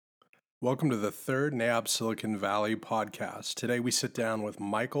Welcome to the third NAB Silicon Valley podcast. Today we sit down with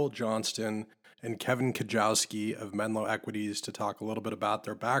Michael Johnston and Kevin Kujawski of Menlo Equities to talk a little bit about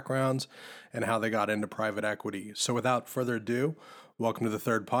their backgrounds and how they got into private equity. So without further ado, welcome to the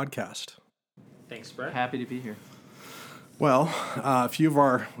third podcast. Thanks, Brett. Happy to be here. Well, a few of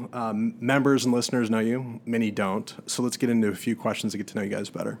our members and listeners know you, many don't. So let's get into a few questions to get to know you guys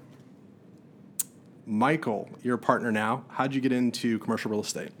better. Michael, you're a partner now. How'd you get into commercial real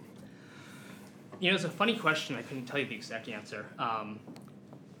estate? You know, it's a funny question. I couldn't tell you the exact answer.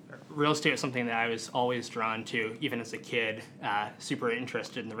 Real estate was something that I was always drawn to, even as a kid. Super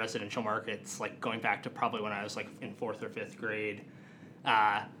interested in the residential markets, like going back to probably when I was like in fourth or fifth grade.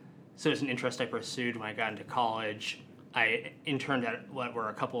 So it was an interest I pursued when I got into college. I interned at what were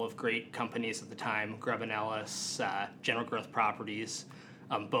a couple of great companies at the time, Grubb & Ellis, General Growth Properties,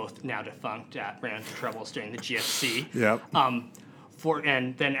 both now defunct, ran into troubles during the GFC. Yep.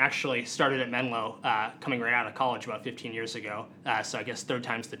 And then actually started at Menlo, coming right out of college about 15 years ago. So I guess third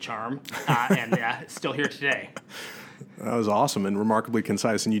time's the charm, and still here today. That was awesome and remarkably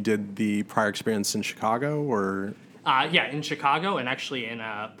concise. And you did the prior experience in Chicago, or? In Chicago and actually in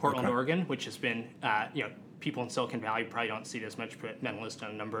Portland, Oregon, which has been, people in Silicon Valley probably don't see it as much, but Menlo has done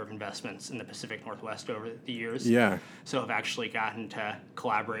a number of investments in the Pacific Northwest over the years. Yeah. So I've actually gotten to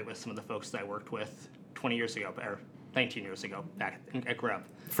collaborate with some of the folks that I worked with 20 years ago, or 19 years ago, back at Grubb.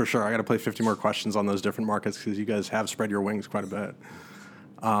 For sure. I got to play 50 more questions on those different markets because you guys have spread your wings quite a bit.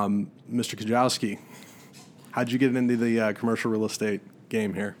 Mr. Kujawski, how'd you get into the commercial real estate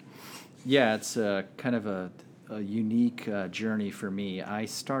game here? Yeah, it's kind of a unique journey for me. I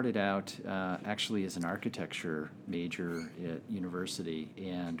started out actually as an architecture major at university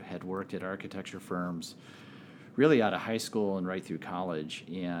and had worked at architecture firms really out of high school and right through college,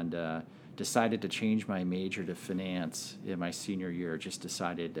 and decided to change my major to finance in my senior year. Just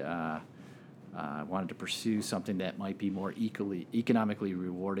decided I wanted to pursue something that might be more economically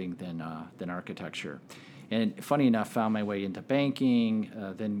rewarding than architecture. And funny enough, found my way into banking,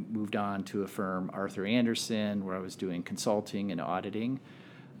 then moved on to a firm, Arthur Andersen, where I was doing consulting and auditing.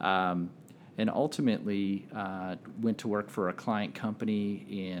 And ultimately went to work for a client company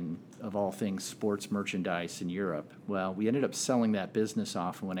in, of all things, sports merchandise in Europe. Well, we ended up selling that business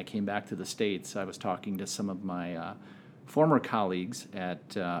off, and when I came back to the States, I was talking to some of my former colleagues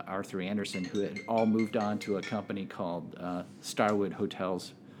at Arthur Andersen who had all moved on to a company called Starwood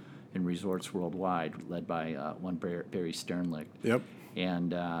Hotels and Resorts Worldwide, led by one Barry Sternlicht. Yep.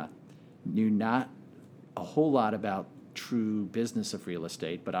 And knew not a whole lot about true business of real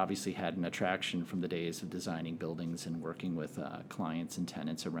estate, but obviously had an attraction from the days of designing buildings and working with clients and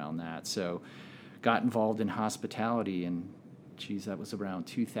tenants around that. So got involved in hospitality, and that was around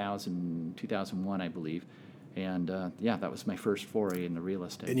 2001, I believe. And that was my first foray into real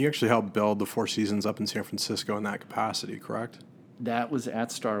estate. And you actually helped build the Four Seasons up in San Francisco in that capacity, correct? That was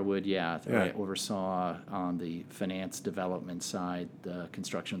at Starwood, yeah. I oversaw on the finance development side the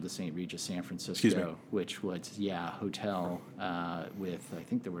construction of the St. Regis San Francisco, which was, hotel with, I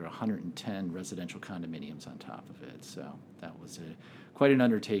think there were 110 residential condominiums on top of it. So that was quite an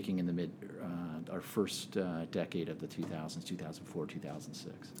undertaking in our first decade of the 2000s, 2004,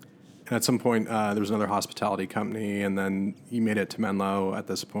 2006. And at some point, there was another hospitality company, and then you made it to Menlo at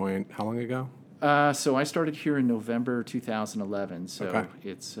this point. How long ago? So I started here in November 2011, so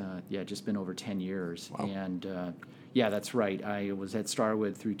it's just been over 10 years. Wow. And that's right. I was at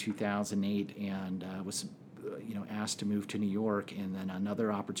Starwood through 2008 and was asked to move to New York, and then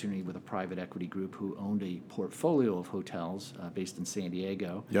another opportunity with a private equity group who owned a portfolio of hotels based in San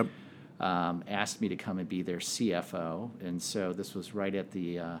Diego. Yep. Asked me to come and be their CFO, and so this was right at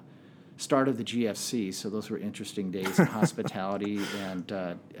the start of the GFC, so those were interesting days in hospitality, and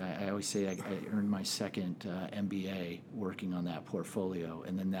I always say I earned my second MBA working on that portfolio,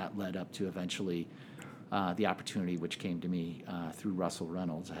 and then that led up to eventually the opportunity which came to me through Russell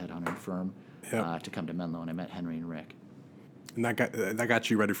Reynolds, a headhunting firm, to come to Menlo, and I met Henry and Rick. And that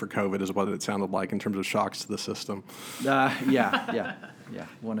got you ready for COVID, is what it sounded like in terms of shocks to the system. Yeah,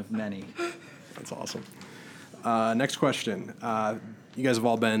 one of many. That's awesome. Next question. You guys have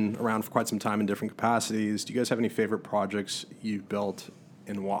all been around for quite some time in different capacities. Do you guys have any favorite projects you've built,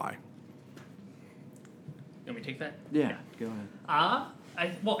 and why? Can we take that? Yeah. Go ahead.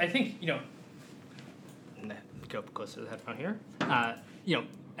 I think, go closer to the headphone here.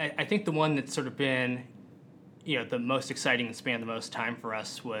 I think the one that's sort of been, the most exciting and spanned the most time for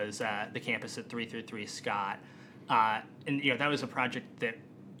us was the campus at 333 Scott. And that was a project that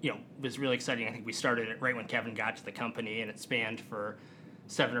was really exciting. I think we started it right when Kevin got to the company, and it spanned for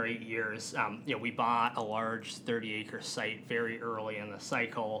 7 or 8 years. We bought a large 30-acre site very early in the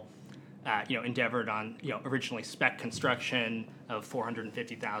cycle, endeavored on, originally spec construction of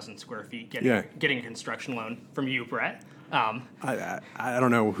 450,000 square feet, getting a construction loan from you, Brett. I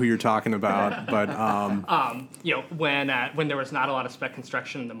don't know who you're talking about, but when there was not a lot of spec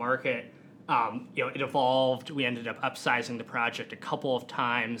construction in the market, it evolved. We ended up upsizing the project a couple of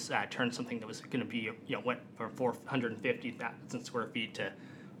times, turned something that was going to be, went from 450,000 square feet to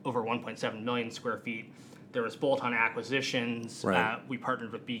over 1.7 million square feet. There was bolt-on acquisitions. Right. We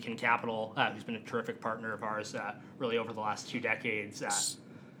partnered with Beacon Capital, who's been a terrific partner of ours, really over the last 2 decades.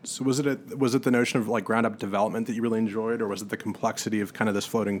 So was it the notion of like ground up development that you really enjoyed, or was it the complexity of kind of this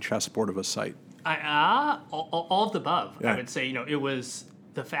floating chessboard of a site? All of the above. Yeah. I would say, it was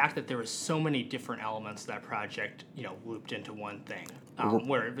the fact that there was so many different elements of that project, looped into one thing,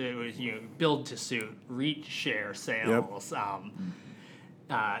 where it was, build to suit, REIT share sales,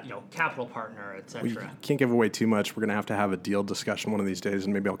 capital partner, et cetera. Well, you can't give away too much. We're going to have a deal discussion one of these days,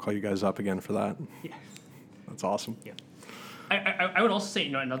 and maybe I'll call you guys up again for that. Yeah. That's awesome. Yeah. I would also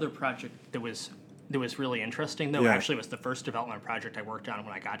say, another project that was really interesting, though, actually was the first development project I worked on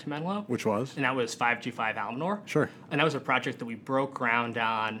when I got to Menlo. Which was? And that was 525 Almanor. Sure. And that was a project that we broke ground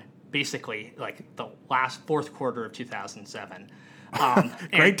on basically like the last fourth quarter of 2007.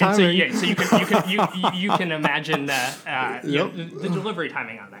 Great timing. And so you can imagine the delivery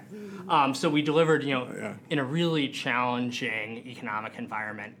timing on that. So we delivered, in a really challenging economic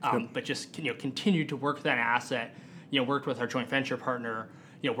environment, but just continued to work that asset. Worked with our joint venture partner.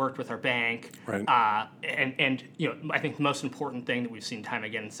 Worked with our bank. Right. And I think the most important thing that we've seen time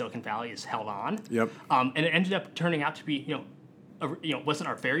again in Silicon Valley is held on. Yep. And it ended up turning out to be wasn't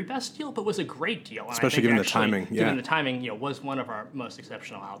our very best deal, but was a great deal. And especially given the timing. Given the timing, was one of our most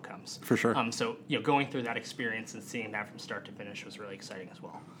exceptional outcomes. For sure. So going through that experience and seeing that from start to finish was really exciting as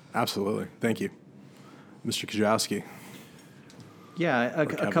well. Absolutely. Thank you, Mr. Kujawski. Yeah,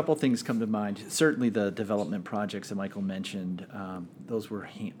 a couple things come to mind. Certainly the development projects that Michael mentioned, those were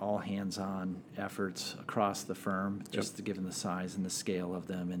all hands-on efforts across the firm, just given the size and the scale of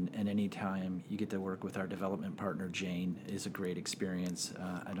them. And any time you get to work with our development partner, Jane, is a great experience.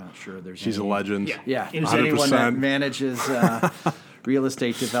 I'm not sure there's She's a legend. Yeah, is anyone that manages real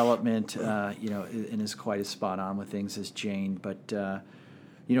estate development, and is quite as spot on with things as Jane. But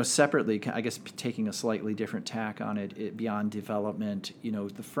separately, I guess taking a slightly different tack on it beyond development,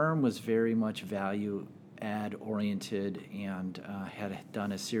 the firm was very much value add oriented and had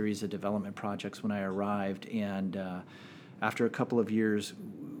done a series of development projects when I arrived. And after a couple of years,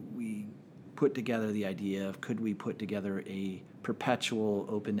 we put together the idea of could we put together a perpetual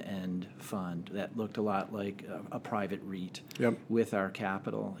open-end fund that looked a lot like a private REIT with our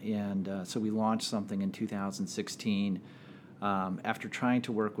capital. And so we launched something in 2016. After trying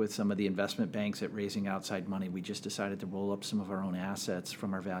to work with some of the investment banks at raising outside money, we just decided to roll up some of our own assets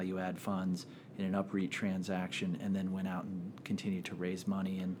from our value add funds in an UPREIT transaction, and then went out and continued to raise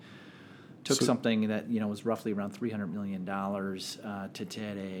money and took something that was roughly around $300 million to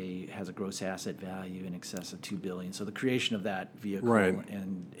today has a gross asset value in excess of $2 billion. So the creation of that vehicle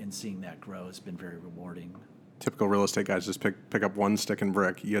and seeing that grow has been very rewarding. Typical real estate guys just pick up one stick and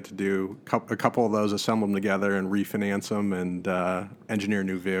brick. You get to do a couple of those, assemble them together, and refinance them, and engineer a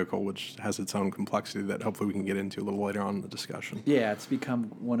new vehicle, which has its own complexity that hopefully we can get into a little later on in the discussion. Yeah, it's become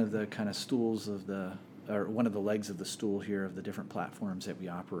one of the kind of stools of or one of the legs of the stool here of the different platforms that we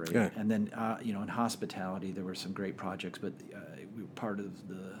operate. Yeah. And then, in hospitality, there were some great projects, but we were part of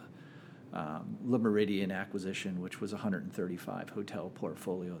the Le Méridien acquisition, which was a 135 hotel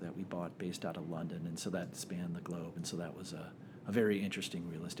portfolio that we bought based out of London, and so that spanned the globe, and so that was a very interesting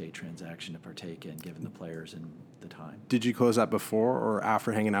real estate transaction to partake in, given the players and the time. Did you close that before or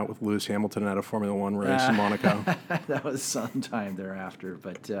after hanging out with Lewis Hamilton at a Formula One race in Monaco? That was sometime thereafter,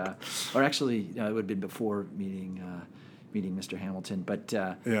 but or actually, it would have been before meeting Mr. Hamilton. But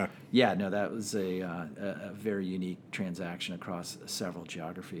that was a very unique transaction across several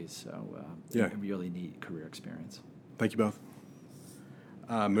geographies. So a really neat career experience. Thank you both.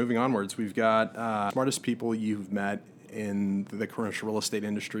 Moving onwards, we've got smartest people you've met in the commercial real estate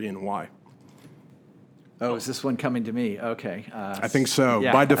industry and why. Oh, is this one coming to me? Okay. I think so.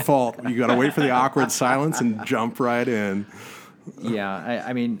 Yeah. By default, you got to wait for the awkward silence and jump right in. Yeah,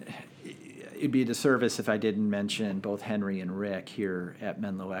 I mean, it'd be a disservice if I didn't mention both Henry and Rick here at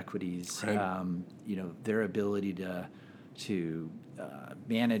Menlo Equities. Right. Their ability to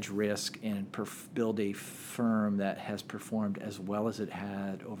manage risk and build a firm that has performed as well as it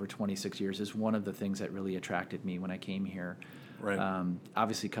had over 26 years is one of the things that really attracted me when I came here. Right.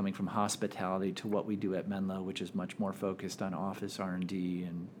 Obviously, coming from hospitality to what we do at Menlo, which is much more focused on office R&D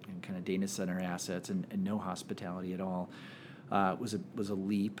and kind of data center assets and no hospitality at all. was a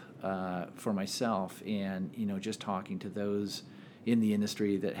leap for myself. And just talking to those in the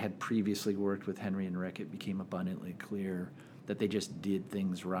industry that had previously worked with Henry and Rick, it became abundantly clear that they just did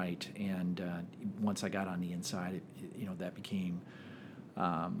things right. And once I got on the inside, that became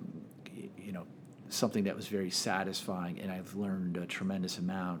something that was very satisfying, and I've learned a tremendous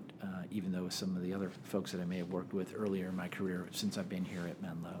amount, even though some of the other folks that I may have worked with earlier in my career since I've been here at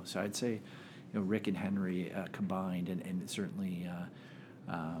Menlo. So I'd say, Rick and Henry combined, and certainly,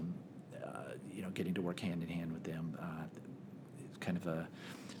 getting to work hand in hand with them, kind of a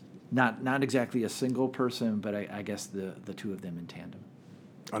not exactly a single person, but I guess the two of them in tandem.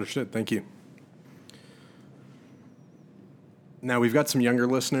 Understood. Thank you. Now, we've got some younger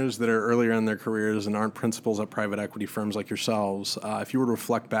listeners that are earlier in their careers and aren't principals at private equity firms like yourselves. If you were to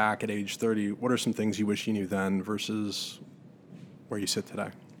reflect back at age 30, what are some things you wish you knew then versus where you sit today?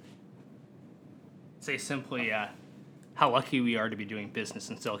 Say simply how lucky we are to be doing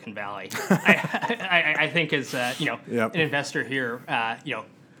business in Silicon Valley. I think as an investor here,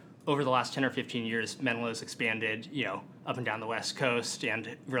 over the last 10 or 15 years, Menlo has expanded, up and down the West Coast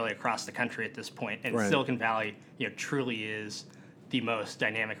and really across the country at this point. And Right. Silicon Valley, truly is the most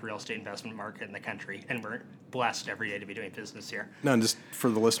dynamic real estate investment market in the country. And we're blessed every day to be doing business here. No, and just for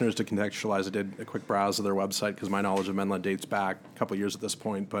the listeners to contextualize, I did a quick browse of their website because my knowledge of Menlo dates back a couple of years at this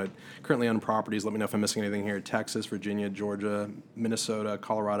point. But currently on properties, let me know if I'm missing anything here: Texas, Virginia, Georgia, Minnesota,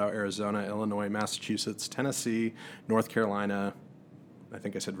 Colorado, Arizona, Illinois, Massachusetts, Tennessee, North Carolina. I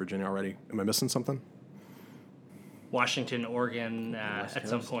think I said Virginia already. Am I missing something? Washington, Oregon, at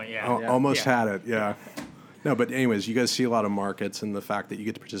some point, yeah. Almost had it, yeah. No, but anyways, you guys see a lot of markets, and the fact that you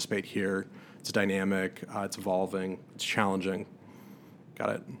get to participate here, it's dynamic, it's evolving, it's challenging.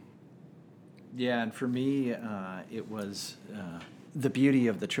 Got it. Yeah, and for me, it was the beauty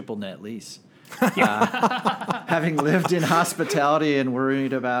of the triple net lease. Having lived in hospitality and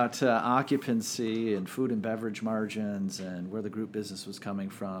worried about occupancy and food and beverage margins and where the group business was coming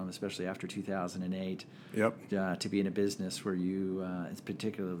from, especially after 2008, to be in a business where you,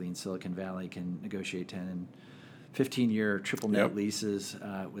 particularly in Silicon Valley, can negotiate 10 and 15-year triple net leases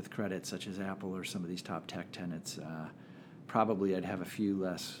with credits such as Apple or some of these top tech tenants, probably I'd have a few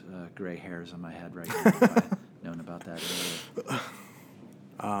less gray hairs on my head right now if I'd known about that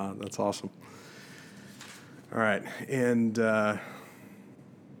earlier. That's awesome. All right, and there's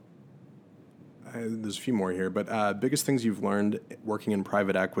a few more here, but biggest things you've learned working in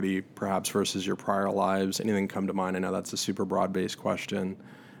private equity, perhaps versus your prior lives, anything come to mind? I know that's a super broad-based question.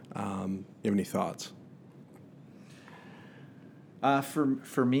 You have any thoughts?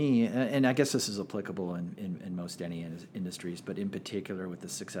 For me, and I guess this is applicable in most any industries, but in particular with the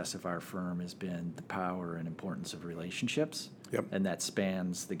success of our firm has been the power and importance of relationships. And that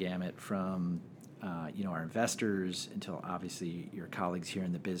spans the gamut from our investors until obviously your colleagues here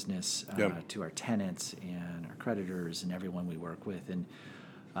in the business, to our tenants and our creditors and everyone we work with. And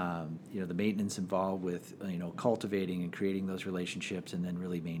the maintenance involved with cultivating and creating those relationships and then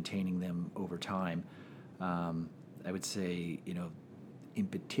really maintaining them over time. I would say, in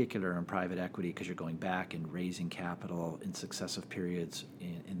particular in private equity, because you're going back and raising capital in successive periods,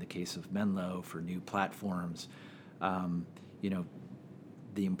 in the case of Menlo for new platforms,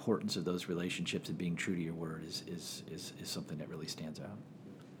 the importance of those relationships and being true to your word is something that really stands out.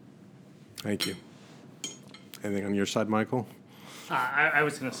 Thank you. Anything on your side, Michael? I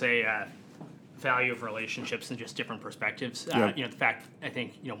was going to say value of relationships and just different perspectives. The fact, I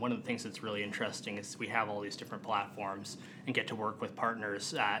think, one of the things that's really interesting is we have all these different platforms and get to work with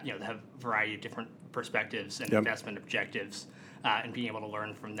partners, that have a variety of different perspectives and investment objectives, and being able to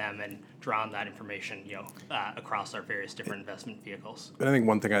learn from them and draw on that information, across our various different investment vehicles. And I think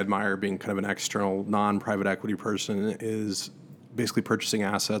one thing I admire being kind of an external, non-private equity person is basically purchasing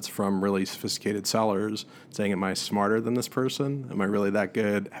assets from really sophisticated sellers, saying, am I smarter than this person? Am I really that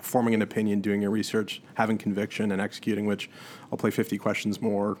good? Forming an opinion, doing your research, having conviction, and executing, which I'll play 50 questions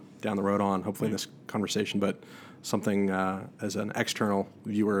more down the road on, hopefully in this conversation, but something as an external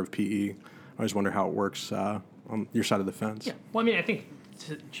viewer of PE, I always wonder how it works on your side of the fence. Yeah, well, I think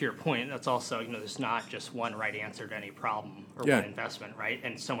to your point, that's also, there's not just one right answer to any problem or one investment, right?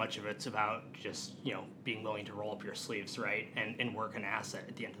 And so much of it's about just, being willing to roll up your sleeves, right? And work an asset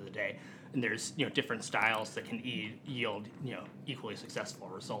at the end of the day. And there's, different styles that can yield, equally successful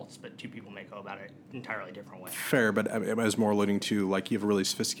results, but two people may go about it entirely different way. Fair, but I was more alluding to, like, you have a really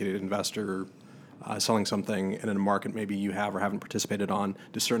sophisticated investor selling something in a market maybe you have or haven't participated on,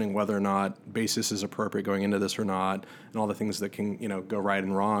 discerning whether or not basis is appropriate going into this or not, and all the things that can, go right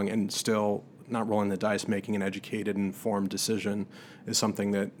and wrong, and still not rolling the dice, making an educated, informed decision is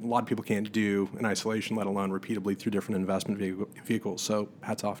something that a lot of people can't do in isolation, let alone repeatedly through different investment vehicles. So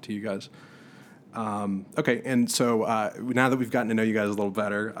hats off to you guys. Okay, and so now that we've gotten to know you guys a little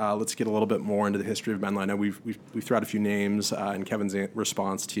better, let's get a little bit more into the history of Menlo. I know we've thrown out a few names in Kevin's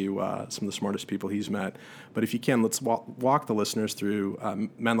response to some of the smartest people he's met. But if you can, let's walk the listeners through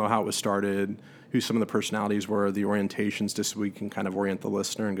Menlo, how it was started, who some of the personalities were, the orientations, just so we can kind of orient the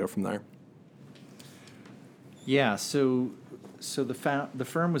listener and go from there. Yeah, so the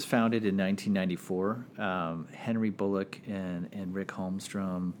firm was founded in 1994. Henry Bullock and Rick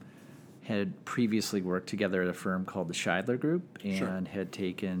Holmstrom had previously worked together at a firm called the Scheidler Group and had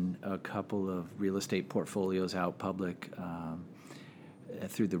taken a couple of real estate portfolios out public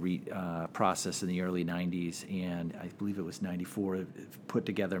through the process in the early 90s. And I believe it was 94, put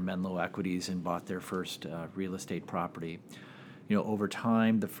together Menlo Equities and bought their first real estate property. Over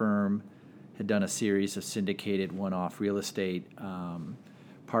time, the firm had done a series of syndicated one-off real estate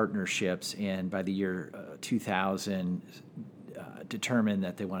partnerships, and by the year 2000, determined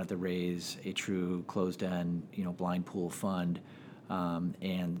that they wanted to raise a true closed-end, blind pool fund,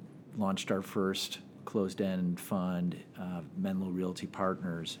 and launched our first closed-end fund, Menlo Realty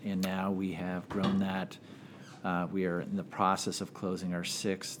Partners. And now we have grown that. We are in the process of closing our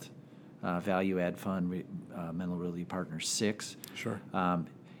sixth value-add fund, Menlo Realty Partners 6. Sure.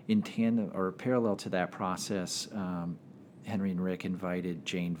 In tandem or parallel to that process, Henry and Rick invited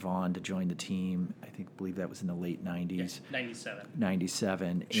Jane Vaughn to join the team. I believe that was in the late 90s. Yeah,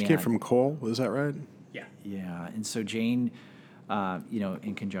 97. She came from Cole, was that right? Yeah. Yeah, and so Jane,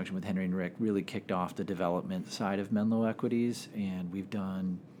 in conjunction with Henry and Rick, really kicked off the development side of Menlo Equities, and we've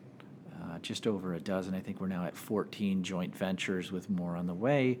done just over a dozen. I think we're now at 14 joint ventures with more on the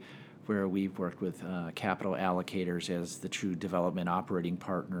way, where we've worked with capital allocators as the true development operating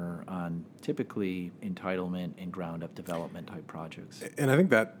partner on typically entitlement and ground-up development type projects. And I think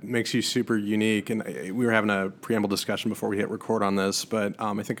that makes you super unique. And we were having a preamble discussion before we hit record on this, but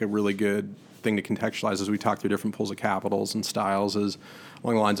I think a really good thing to contextualize as we talk through different pools of capitals and styles is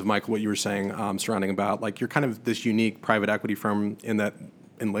along the lines of, Michael, what you were saying surrounding about, like, you're kind of this unique private equity firm in that,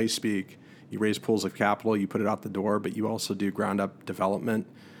 in lay speak, you raise pools of capital, you put it out the door, but you also do ground-up development.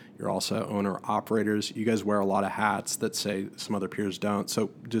 You're also owner-operators. You guys wear a lot of hats that say some other peers don't. So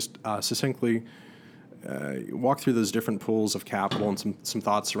just succinctly walk through those different pools of capital and some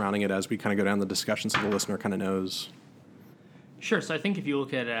thoughts surrounding it as we kind of go down the discussion so the listener kind of knows. Sure. So I think if you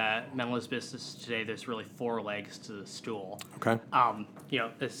look at Menlo's business today, there's really 4 legs to the stool. Okay.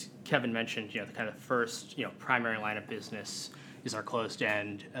 As Kevin mentioned, the kind of first, primary line of business is our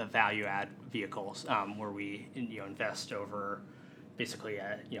closed-end value-add vehicles, where we, invest over basically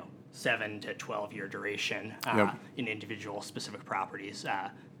a 7 to 12 year duration in individual specific properties,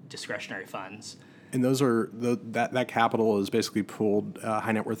 discretionary funds. And those are that capital is basically pooled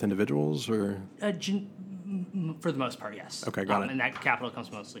high net worth individuals, or for the most part, yes. Okay, got it. And that capital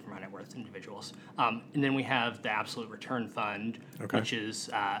comes mostly from high net worth individuals. And then we have the absolute return fund, which is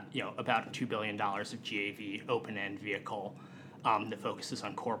about $2 billion of GAV open end vehicle. That focuses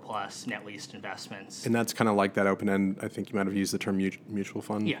on core plus net leased investments. And that's kind of like that open end. I think you might have used the term mutual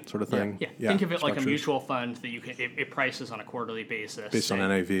fund sort of thing. Yeah. Think of it like a mutual fund that you can it prices on a quarterly basis. Based on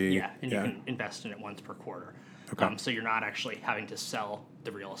NAV. Yeah, and you can invest in it once per quarter. Okay. So you're not actually having to sell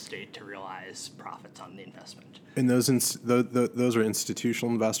the real estate to realize profits on the investment. And those are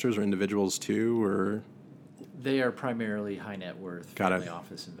institutional investors or individuals too, or? They are primarily high net worth family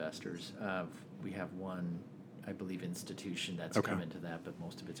office investors. We have one, I believe, institution that's come into that, but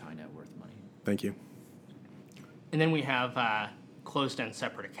most of it's high net worth money. Thank you. And then we have closed-end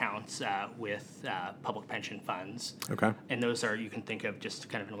separate accounts with public pension funds. Okay. And those are, you can think of just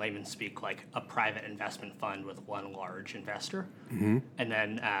kind of in layman's speak, like a private investment fund with one large investor. Mm-hmm. And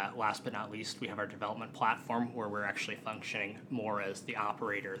then last but not least, we have our development platform where we're actually functioning more as the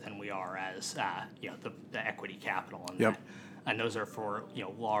operator than we are as the equity capital on that. And those are for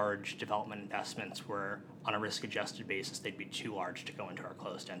large development investments where on a risk-adjusted basis they'd be too large to go into our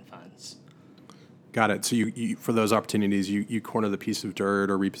closed-end funds. Got it. So you for those opportunities, you corner the piece of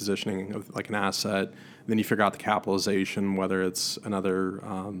dirt or repositioning of like an asset, and then you figure out the capitalization, whether it's another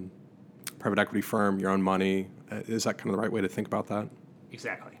private equity firm, your own money. Is that kind of the right way to think about that?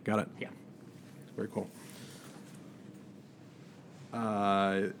 Exactly. Got it. Yeah. Very cool.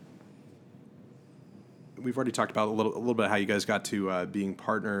 We've already talked about a little bit how you guys got to being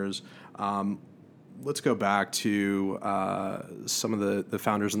partners. Let's go back to some of the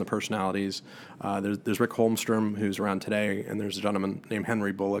founders and the personalities. There's Rick Holmstrom, who's around today, and there's a gentleman named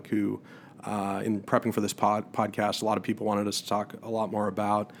Henry Bullock, who in prepping for this podcast, a lot of people wanted us to talk a lot more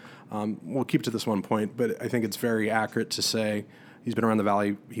about. We'll keep to this one point, but I think it's very accurate to say he's been around the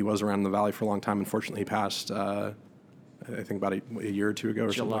Valley. He was around the Valley for a long time. Unfortunately, he passed, I think, about a year or two ago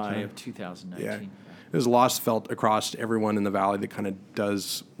or something like that. July of 2019. Yeah. There's a loss felt across everyone in the Valley that kind of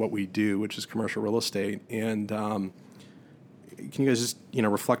does what we do, which is commercial real estate. And can you guys just,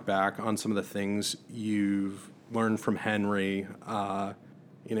 reflect back on some of the things you've learned from Henry,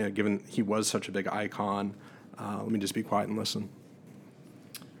 given he was such a big icon? Let me just be quiet and listen.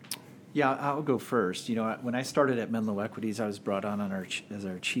 Yeah, I'll go first. When I started at Menlo Equities, I was brought on as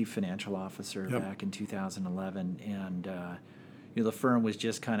our chief financial officer back in 2011, and the firm was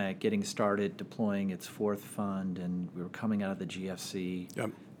just kind of getting started deploying its fourth fund, and we were coming out of the GFC,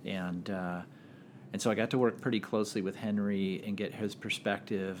 and so I got to work pretty closely with Henry and get his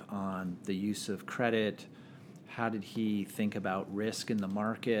perspective on the use of credit. How did he think about risk in the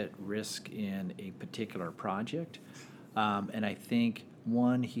market, risk in a particular project? And I think,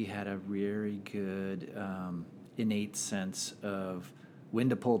 one, he had a very good innate sense of when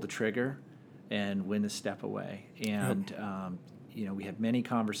to pull the trigger and when to step away. And, we had many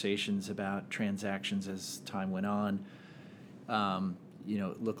conversations about transactions as time went on.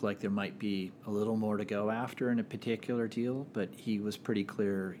 It looked like there might be a little more to go after in a particular deal, but he was pretty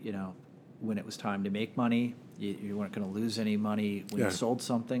clear, when it was time to make money, you weren't going to lose any money when you sold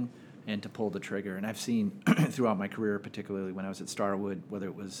something, and to pull the trigger. And I've seen throughout my career, particularly when I was at Starwood, whether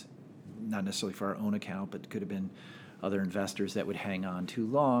it was not necessarily for our own account, but could have been other investors that would hang on too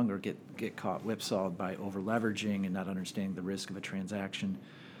long or get caught whipsawed by over-leveraging and not understanding the risk of a transaction.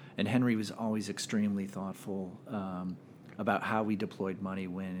 And Henry was always extremely thoughtful about how we deployed money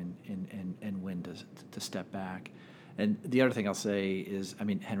when and when to step back. And the other thing I'll say is,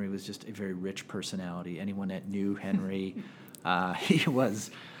 Henry was just a very rich personality. Anyone that knew Henry, he was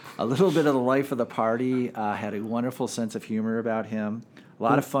a little bit of the life of the party, had a wonderful sense of humor about him. A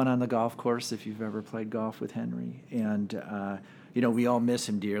lot of fun on the golf course if you've ever played golf with Henry. And, we all miss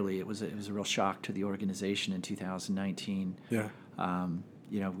him dearly. It was a real shock to the organization in 2019. Yeah.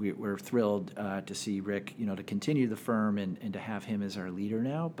 We're thrilled to see Rick, to continue the firm and to have him as our leader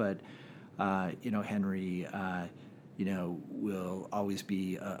now. But, Henry, will always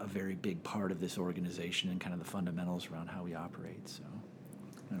be a very big part of this organization and kind of the fundamentals around how we operate. So,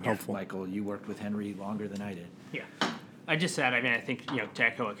 helpful. Michael, you worked with Henry longer than I did. Yeah. I just said, I think, to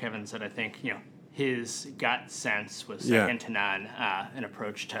echo what Kevin said, I think, his gut sense was second to none. An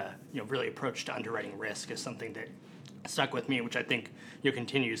approach to, really approach to underwriting risk is something that stuck with me, which I think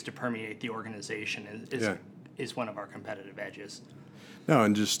continues to permeate the organization and is one of our competitive edges. No,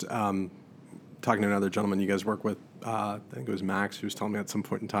 and just talking to another gentleman you guys work with, I think it was Max, who was telling me at some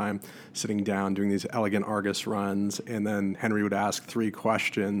point in time, sitting down, doing these elegant Argus runs, and then Henry would ask 3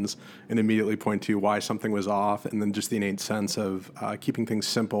 questions and immediately point to why something was off, and then just the innate sense of keeping things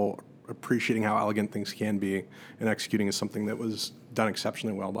simple, appreciating how elegant things can be, and executing is something that was done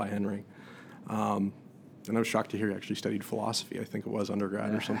exceptionally well by Henry. And I was shocked to hear he actually studied philosophy. I think it was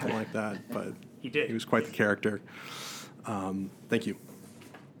undergrad or something like that, but he did. He was quite the character. Thank you.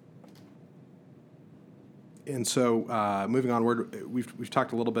 And so, moving onward, we've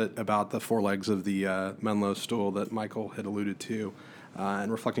talked a little bit about the 4 legs of the Menlo stool that Michael had alluded to,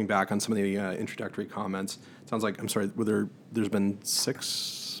 and reflecting back on some of the introductory comments. It sounds like, there's been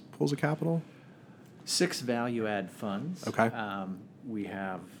 6 pools of capital? 6 value-add funds. Okay. We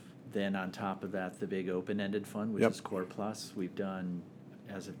have then on top of that the big open-ended fund, which is Core Plus. We've done,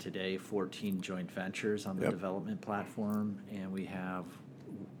 as of today, 14 joint ventures on the development platform, and we have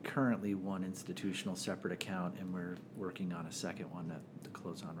currently 1 institutional separate account, and we're working on a second one to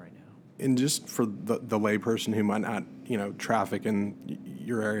close on right now. And just for the layperson who might not, traffic in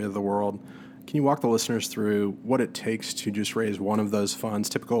your area of the world, can you walk the listeners through what it takes to just raise one of those funds?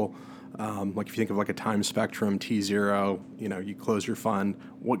 Typical, like if you think of like a time spectrum, T0, you close your fund.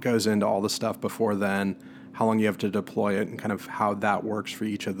 What goes into all the stuff before then? How long you have to deploy it, and kind of how that works for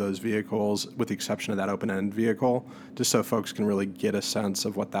each of those vehicles, with the exception of that open-end vehicle, just so folks can really get a sense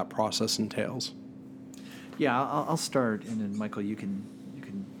of what that process entails. Yeah, I'll start, and then Michael, you can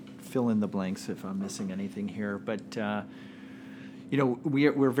fill in the blanks if I'm missing anything here. But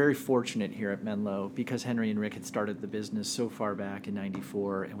we're very fortunate here at Menlo because Henry and Rick had started the business so far back in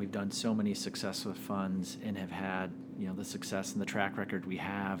 '94, and we've done so many successful funds and have had the success and the track record we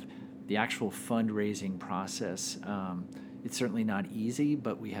have. The actual fundraising process, it's certainly not easy,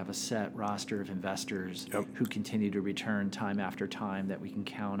 but we have a set roster of investors who continue to return time after time that we can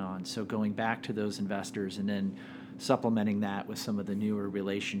count on. So going back to those investors and then supplementing that with some of the newer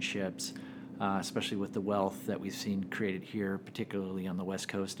relationships, especially with the wealth that we've seen created here, particularly on the West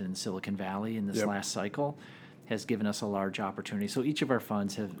Coast and in Silicon Valley in this last cycle, has given us a large opportunity. So each of our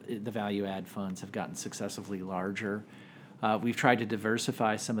funds the value add funds have gotten successively larger. We've tried to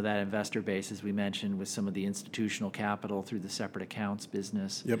diversify some of that investor base, as we mentioned, with some of the institutional capital through the separate accounts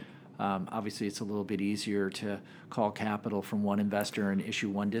business. Yep. Obviously, it's a little bit easier to call capital from one investor and issue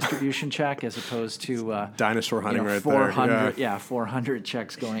one distribution check as opposed to dinosaur hunting right 400, there. 400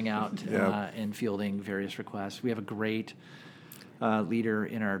 checks going out and fielding various requests. We have a great leader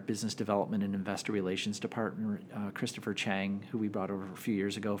in our business development and investor relations department, Christopher Chang, who we brought over a few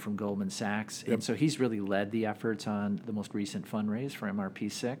years ago from Goldman Sachs. And so he's really led the efforts on the most recent fundraise for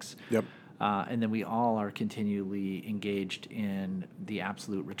MRP6. Yep. And then we all are continually engaged in the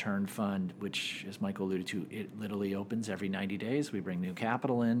absolute return fund, which, as Michael alluded to, it literally opens every 90 days. We bring new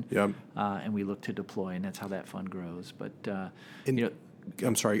capital in, and we look to deploy, and that's how that fund grows. But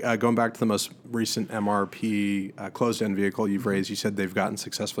I'm sorry, going back to the most recent MRP closed-end vehicle you've raised, you said they've gotten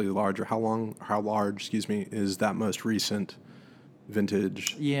successfully larger. How large, is that most recent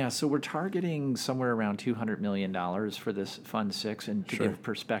vintage? Yeah, so we're targeting somewhere around $200 million for this Fund 6. And to give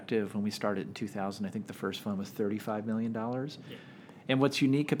perspective, when we started in 2000, I think the first fund was $35 million. Yeah. And what's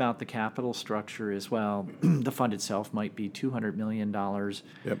unique about the capital structure is, well, the fund itself might be $200 million.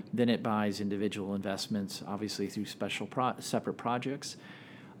 Yep. Then it buys individual investments, obviously through separate projects.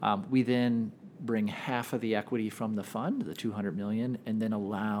 We then bring half of the equity from the fund, the $200 million, and then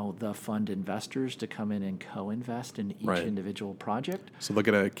allow the fund investors to come in and co-invest in each individual project. So they'll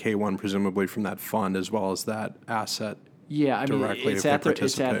get a K1 presumably from that fund as well as that asset. Yeah, I mean, it's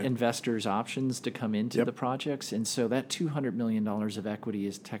at investors' options to come into the projects, and so that $200 million of equity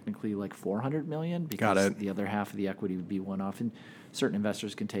is technically like $400 million because the other half of the equity would be one-off, and certain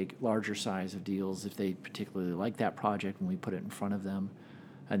investors can take larger size of deals if they particularly like that project when we put it in front of them,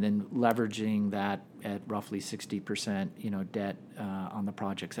 and then leveraging that at roughly 60%, debt on the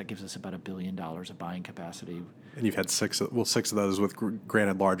projects, that gives us about $1 billion of buying capacity. And you've had six of those with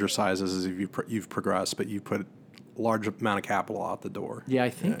granted larger sizes as you've progressed, but you put large amount of capital out the door. Yeah, I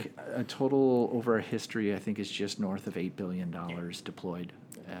think a total over a history, I think, is just north of $8 billion deployed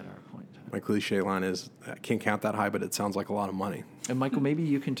at our point. My cliche line is, I can't count that high, but it sounds like a lot of money. And Michael, maybe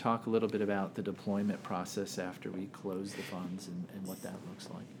you can talk a little bit about the deployment process after we close the funds and what that looks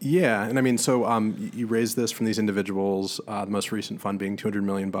like. Yeah, and I mean, so you raised this from these individuals, the most recent fund being $200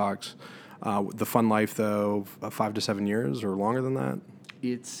 million. The fund life, though, 5 to 7 years or longer than that?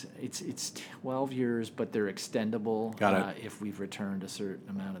 It's 12 years, but they're extendable if we've returned a certain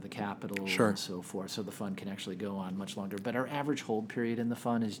amount of the capital and so forth. So the fund can actually go on much longer. But our average hold period in the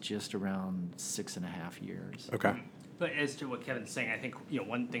fund is just around 6.5 years. Okay. But as to what Kevin's saying, I think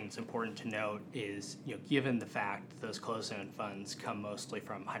one thing that's important to note is given the fact that those closed-end funds come mostly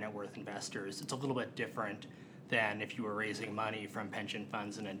from high net worth investors, it's a little bit different than if you were raising money from pension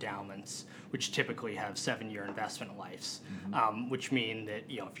funds and endowments, which typically have 7-year investment lives, which mean that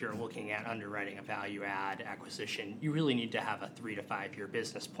if you're looking at underwriting a value add acquisition, you really need to have a 3 to 5 year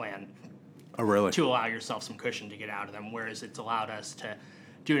business plan. Oh, really? To allow yourself some cushion to get out of them. Whereas it's allowed us to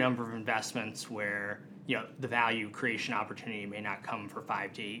do a number of investments where the value creation opportunity may not come for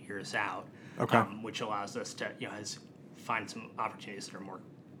 5 to 8 years out, which allows us to find some opportunities that are more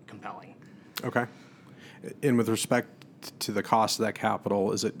compelling. Okay. And with respect to the cost of that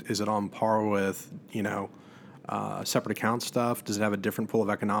capital, is it on par with separate account stuff? Does it have a different pool of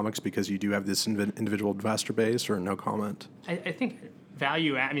economics because you do have this individual investor base, or no comment? I think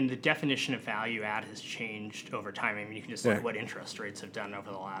value add. I mean, the definition of value add has changed over time. I mean, you can just look at what interest rates have done over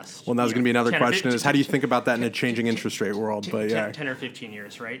the last. Well, that was going to be another question: is how do you think about that in a changing interest rate world? 10 or 15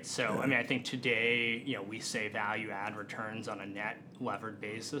 years, right? So, I mean, I think today, we say value add returns on a net levered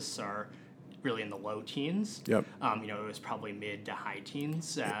basis are really in the low teens. Yep. It was probably mid to high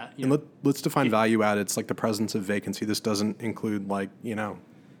teens. And let's define value add. It's like the presence of vacancy. This doesn't include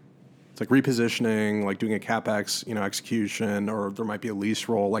it's like repositioning, like doing a CapEx, execution, or there might be a lease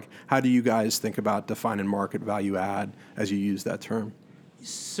roll. Like, how do you guys think about defining market value add as you use that term?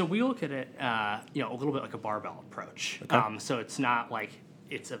 So we look at it, a little bit like a barbell approach. Okay. So it's not like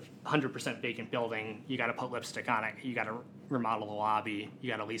it's a 100% vacant building. You got to put lipstick on it. You got to remodel the lobby. You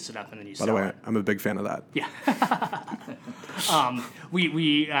got to lease it up, and then you sell it. By the way, I'm a big fan of that. Yeah.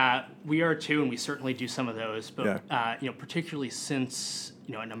 We are too, and we certainly do some of those. But particularly since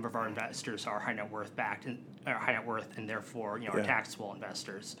a number of our investors are high net worth backed and high net worth, and therefore are taxable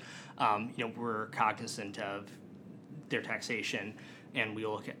investors. We're cognizant of their taxation, and we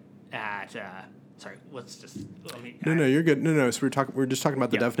look at sorry, let me. No, you're good. No. So we're just talking about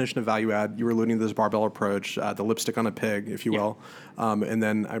the Yeah. definition of value add. You were alluding to this barbell approach, the lipstick on a pig, if you will. And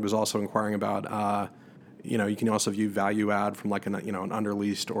then I was also inquiring about, you can also view value add from like an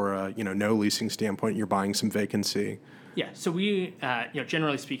underleased or a, no leasing standpoint. You're buying some vacancy. Yeah, so we,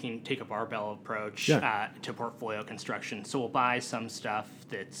 generally speaking, take a barbell approach to portfolio construction. So we'll buy some stuff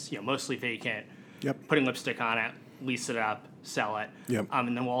that's mostly vacant, putting lipstick on it, lease it up, sell it,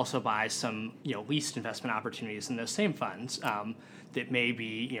 and then we'll also buy some leased investment opportunities in those same funds that may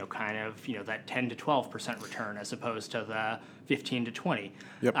be that 10 to 12% return as opposed to the 15 to 20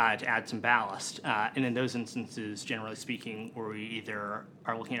 to add some ballast. And in those instances, generally speaking, where we either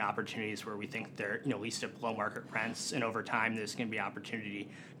are looking at opportunities where we think they're leased at below market rents, and over time there's going to be opportunity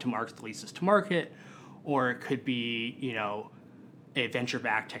to market the leases to market, or it could be a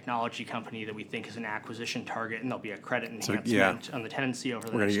venture-backed technology company that we think is an acquisition target, and there'll be a credit enhancement on the tenancy over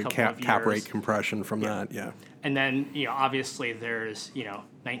the next couple of years. We're going to get cap rate compression from that, And then, obviously there's,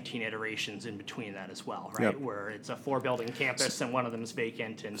 19 iterations in between that as well, right? Where it's a 4-building campus and one of them is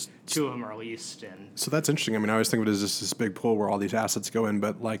vacant and 2 of them are leased. And so that's interesting. I mean, I always think of it as this big pool where all these assets go in,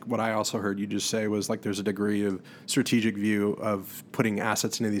 but like what I also heard you just say was like there's a degree of strategic view of putting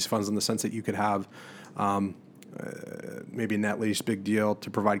assets into these funds in the sense that you could have maybe a net lease big deal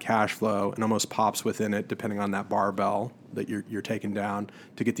to provide cash flow and almost pops within it depending on that barbell that you're taking down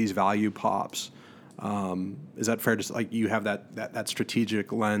to get these value pops. Is that fair to like you have that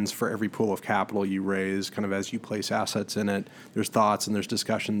strategic lens for every pool of capital you raise kind of as you place assets in it? There's thoughts and there's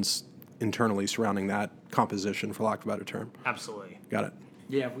discussions internally surrounding that composition, for lack of a better term. Absolutely. Got it.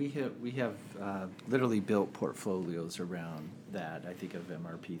 Yeah, we have literally built portfolios around that. I think of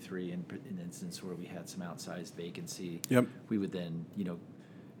MRP3 in an instance where we had some outsized vacancy. We would then,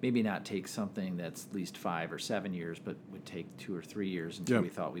 maybe not take something that's at least 5 or 7 years, but would take 2 or 3 years until we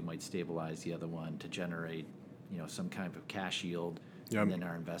thought we might stabilize the other one to generate, some kind of cash yield. And then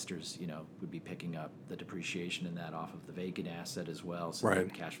our investors, would be picking up the depreciation in that off of the vacant asset as well. So the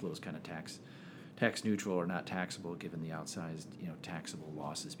cash flow is kind of tax neutral or not taxable given the outsized, taxable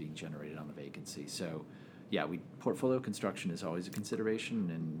losses being generated on the vacancy. So, portfolio construction is always a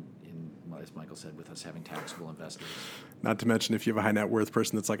consideration, and as Michael said, with us having taxable investors. Not to mention if you have a high net worth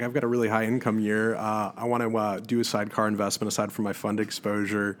person that's like, I've got a really high income year, I want to do a sidecar investment aside from my fund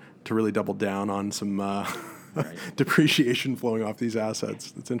exposure to really double down on some depreciation flowing off these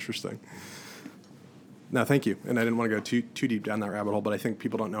assets. That's interesting. No, thank you. And I didn't want to go too deep down that rabbit hole, but I think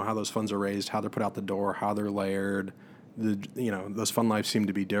people don't know how those funds are raised, how they're put out the door, how they're layered. Those fund lives seem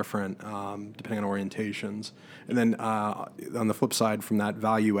to be different depending on orientations. And then on the flip side, from that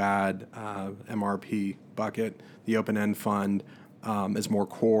value add MRP bucket, the open end fund is more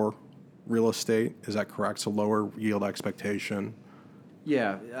core real estate. Is that correct? So lower yield expectation.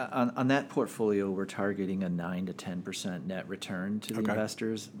 Yeah, on that portfolio, we're targeting a 9 to 10% net return to the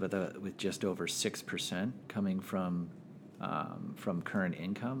investors, with just over 6% coming from current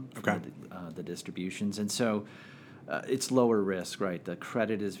income from the distributions, and so it's lower risk, right? The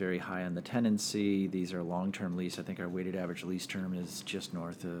credit is very high on the tenancy. These are long-term lease. I think our weighted average lease term is just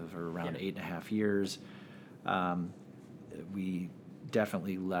north of or around 8.5 years. We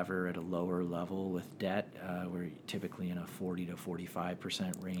definitely lever at a lower level with debt. We're typically in a 40 to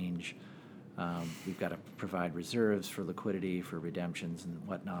 45% range. We've got to provide reserves for liquidity, for redemptions and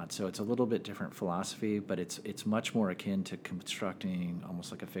whatnot. So it's a little bit different philosophy, but it's much more akin to constructing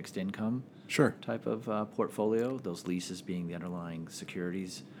almost like a fixed income type of portfolio, those leases being the underlying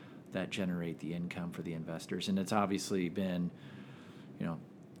securities that generate the income for the investors. And it's obviously been,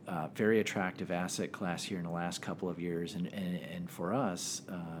 very attractive asset class here in the last couple of years. And for us,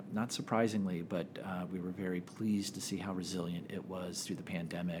 not surprisingly, but we were very pleased to see how resilient it was through the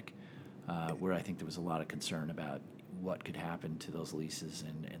pandemic, where I think there was a lot of concern about what could happen to those leases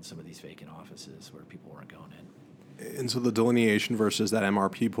and some of these vacant offices where people weren't going in. And so the delineation versus that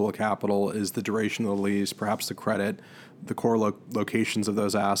MRP pool of capital is the duration of the lease, perhaps the credit, the core locations of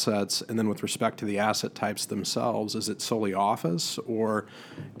those assets, and then with respect to the asset types themselves, is it solely office, or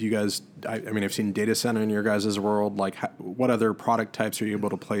do you guys, I've seen data center in your guys' world, like what other product types are you able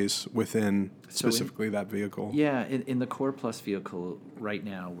to place within specifically that vehicle? Yeah, in the Core Plus vehicle right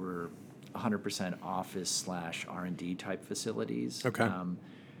now, we're 100% office / R&D type facilities.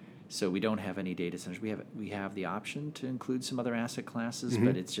 So we don't have any data centers. We have the option to include some other asset classes,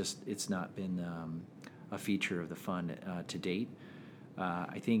 but it's not been a feature of the fund to date.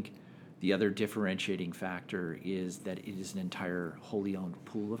 I think The other differentiating factor is that it is an entire wholly owned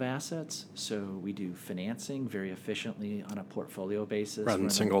pool of assets. So we do financing very efficiently on a portfolio basis. Rather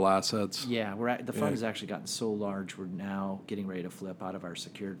than single assets. Yeah, the fund has actually gotten so large, we're now getting ready to flip out of our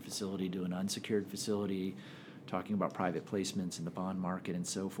secured facility to an unsecured facility, talking about private placements in the bond market and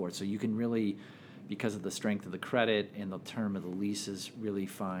so forth. So you can really, because of the strength of the credit and the term of the leases, really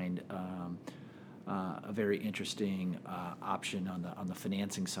find a very interesting option on the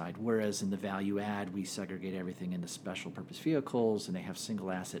financing side. Whereas in the value add, we segregate everything into special purpose vehicles, and they have single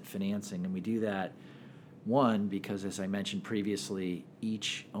asset financing. And we do that, one, because as I mentioned previously,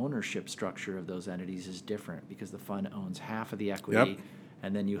 each ownership structure of those entities is different because the fund owns half of the equity. Yep.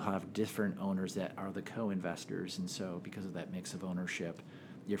 And then you have different owners that are the co-investors. And so because of that mix of ownership,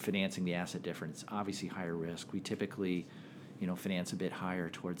 you're financing the asset different. It's obviously higher risk. We typically finance a bit higher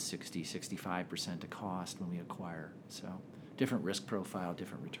towards 65% to cost when we acquire. So different risk profile,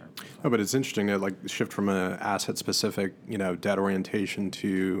 different return profile. Oh, but it's interesting to shift from an asset-specific, debt orientation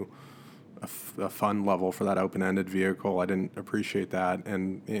to a fund level for that open-ended vehicle. I didn't appreciate that.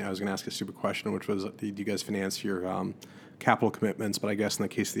 And I was going to ask a stupid question, which was, do you guys finance your capital commitments? But I guess in the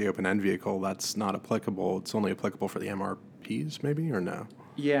case of the open-end vehicle, that's not applicable. It's only applicable for the MRPs, maybe, or no?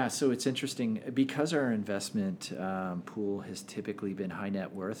 Yeah, so it's interesting because our investment pool has typically been high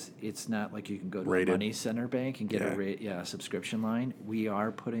net worth. It's not like you can go to a money center bank and get a subscription line. We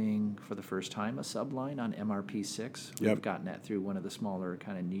are putting for the first time a subline on MRP6. We've gotten that through one of the smaller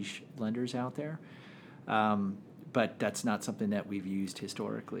kind of niche lenders out there, but that's not something that we've used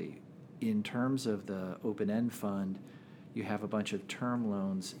historically. In terms of the open-end fund, you have a bunch of term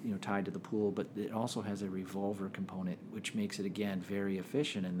loans, tied to the pool, but it also has a revolver component, which makes it, again, very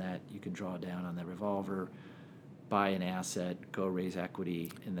efficient in that you can draw down on the revolver, buy an asset, go raise equity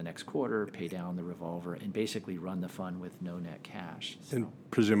in the next quarter, pay down the revolver, and basically run the fund with no net cash. So. And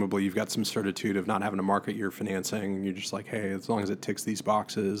presumably you've got some certitude of not having to market your financing, and you're just like, hey, as long as it ticks these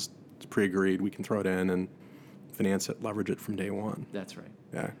boxes, it's pre-agreed, we can throw it in and finance it, leverage it from day one. That's right.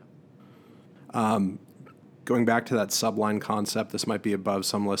 Yeah. Going back to that subline concept, this might be above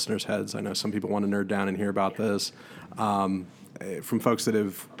some listeners' heads. I know some people want to nerd down and hear about this. From folks that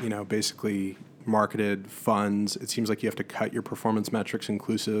have, basically marketed funds, it seems like you have to cut your performance metrics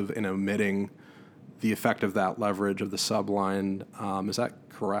inclusive in omitting the effect of that leverage of the subline. Is that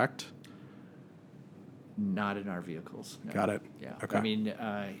correct? Not in our vehicles. No. Got it. Yeah. Okay. I mean,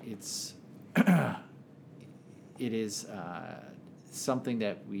 it is something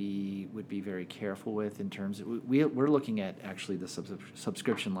that we would be very careful with in terms of we're looking at actually the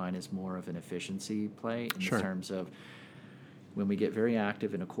subscription line as more of an efficiency play in terms of when we get very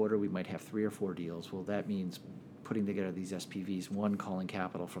active in a quarter, we might have 3 or 4 deals. Well, that means putting together these SPVs, 1, calling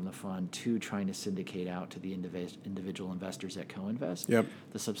capital from the fund, 2, trying to syndicate out to the individual investors that co-invest. Yep.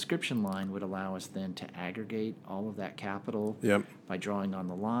 The subscription line would allow us then to aggregate all of that capital by drawing on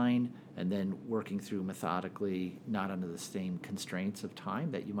the line and then working through methodically, not under the same constraints of time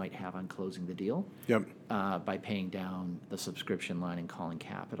that you might have on closing the deal, by paying down the subscription line and calling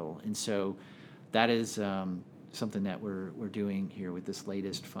capital. And so that is something that we're doing here with this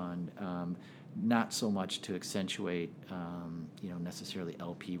latest fund. Not so much to accentuate, necessarily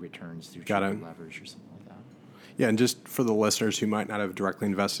LP returns through leverage or something like that. Yeah, and just for the listeners who might not have directly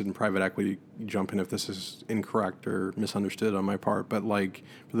invested in private equity, jump in if this is incorrect or misunderstood on my part, but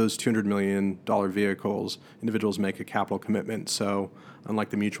for those $200 million vehicles, individuals make a capital commitment. So unlike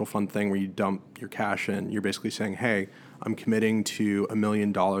the mutual fund thing where you dump your cash in, you're basically saying, hey, I'm committing to $1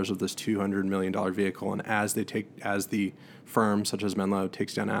 million of this $200 million vehicle, and as the firm, such as Menlo,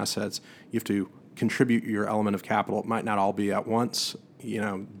 takes down assets, you have to contribute your element of capital. It might not all be at once.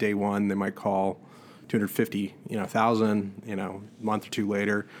 Day one, they might call $250,000. A month or 2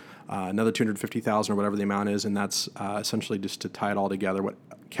 later, another $250,000 or whatever the amount is, and that's essentially just to tie it all together. What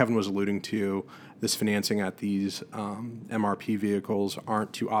Kevin was alluding to, this financing at these MRP vehicles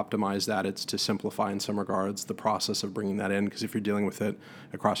aren't to optimize that; it's to simplify in some regards the process of bringing that in. Because if you're dealing with it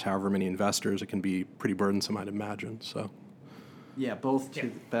across however many investors, it can be pretty burdensome, I'd imagine. So. Yeah, both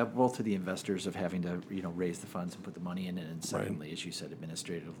to the investors of having to raise the funds and put the money in, and secondly, as you said,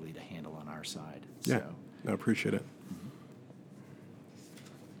 administratively to handle on our side. Yeah, I appreciate it.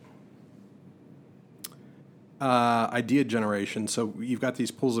 Idea generation. So you've got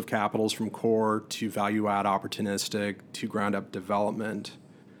these pools of capitals from core to value add, opportunistic to ground up development.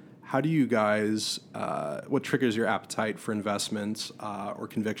 How do you guys? What triggers your appetite for investments or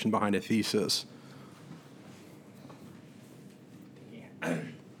conviction behind a thesis?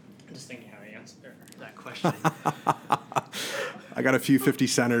 I'm just thinking how to answer that question. I got a few 50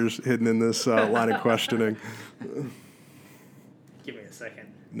 centers hidden in this line of questioning. Give me a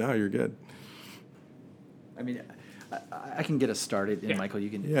second. No, you're good. I mean, I can get us started, and Michael, you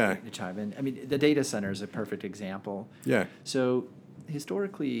can chime in. I mean, the data center is a perfect example. Yeah. So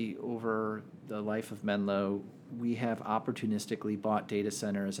historically, over the life of Menlo, we have opportunistically bought data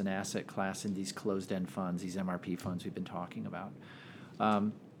center as an asset class in these closed-end funds, these MRP funds we've been talking about.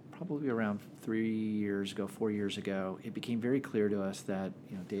 Probably around 4 years ago, it became very clear to us that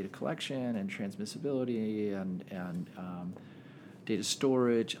data collection and transmissibility and data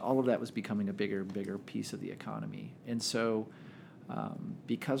storage, all of that was becoming a bigger and bigger piece of the economy. And so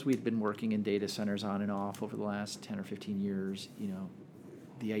because we'd been working in data centers on and off over the last 10 or 15 years,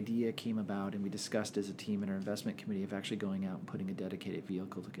 the idea came about, and we discussed as a team in our investment committee of actually going out and putting a dedicated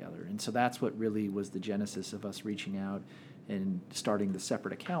vehicle together. And so that's what really was the genesis of us reaching out and starting the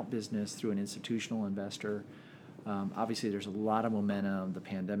separate account business through an institutional investor. Obviously, there's a lot of momentum. The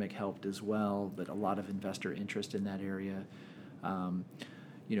pandemic helped as well, but a lot of investor interest in that area.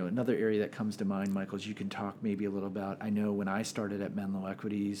 Another area that comes to mind, Michael, is you can talk maybe a little about, I know when I started at Menlo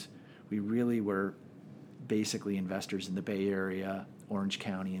Equities, we really were basically investors in the Bay Area, Orange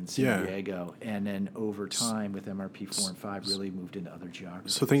County, and San Diego. And then over time with MRP 4 and 5 really moved into other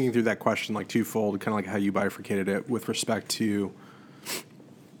geographies. So thinking through that question like twofold, kind of like how you bifurcated it with respect to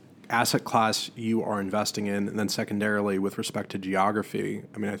asset class you are investing in, and then secondarily with respect to geography.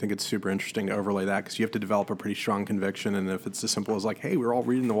 I mean, I think it's super interesting to overlay that because you have to develop a pretty strong conviction. And if it's as simple as like, hey, we're all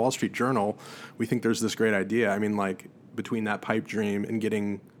reading the Wall Street Journal, we think there's this great idea. I mean, like between that pipe dream and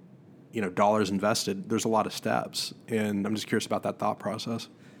getting, dollars invested, there's a lot of steps. And I'm just curious about that thought process.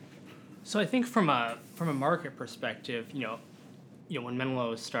 So I think from a market perspective, when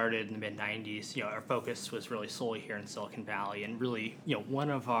Menlo started in the mid-90s, our focus was really solely here in Silicon Valley. And really, one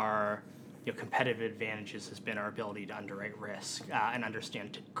of our competitive advantages has been our ability to underwrite risk and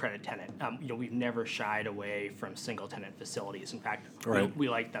understand credit tenant. We've never shied away from single-tenant facilities. In fact, we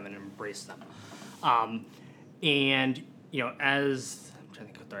like them and embrace them. As I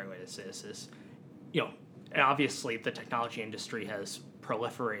think the right way to say this is, obviously the technology industry has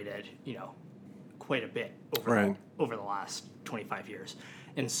proliferated, quite a bit over the last 25 years.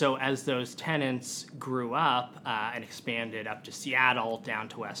 And so as those tenants grew up and expanded up to Seattle, down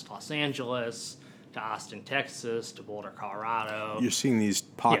to West Los Angeles, to Austin, Texas, to Boulder, Colorado. You're seeing these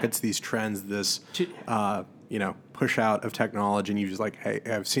pockets, these trends, this, push out of technology, and you just like, hey,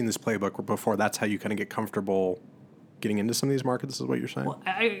 I've seen this playbook before. That's how you kind of get comfortable getting into some of these markets, is what you're saying? Well,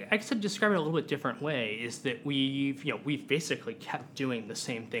 I could describe it a little bit different way, is that we've basically kept doing the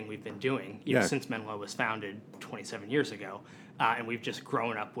same thing we've been doing since Menlo was founded 27 years ago, and we've just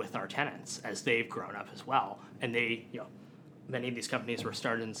grown up with our tenants as they've grown up as well. And they, many of these companies were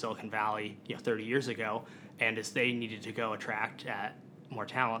started in Silicon Valley, 30 years ago, and as they needed to go attract more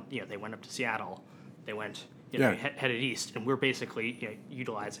talent, they went up to Seattle, they went, headed east, and we're basically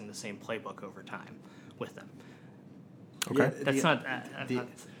utilizing the same playbook over time with them. Okay.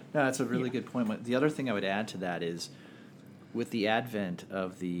 That's a really good point. The other thing I would add to that is with the advent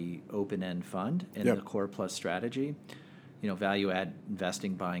of the open-end fund and the Core Plus strategy, value-add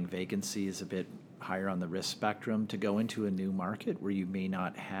investing, buying vacancy is a bit higher on the risk spectrum. To go into a new market where you may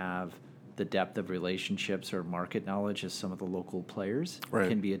not have the depth of relationships or market knowledge as some of the local players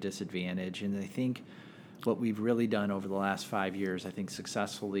can be a disadvantage. And I think what we've really done over the last 5 years, I think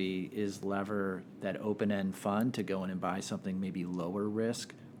successfully, is lever that open-end fund to go in and buy something maybe lower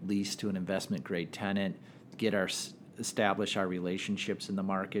risk, lease to an investment-grade tenant, establish our relationships in the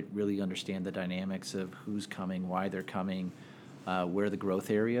market, really understand the dynamics of who's coming, why they're coming, where the growth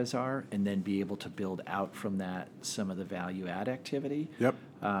areas are, and then be able to build out from that some of the value-add activity. Yep.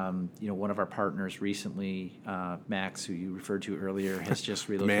 One of our partners recently, Max, who you referred to earlier, has just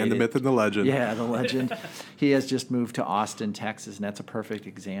relocated. Man, the myth, and the legend. Yeah, the legend. He has just moved to Austin, Texas, and that's a perfect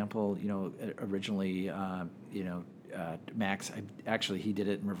example. Originally, Max, he did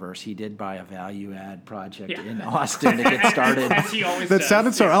it in reverse. He did buy a value-add project in Austin to get started. That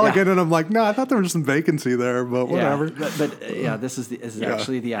sounded so elegant, and I'm like, no, I thought there was some vacancy there, but whatever. This is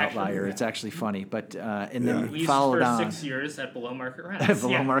actually the outlier. It's actually funny, but and then we followed for on 6 years at below market rents.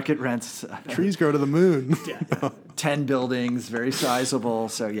 Market rents. Trees grow to the moon. 10 buildings, very sizable.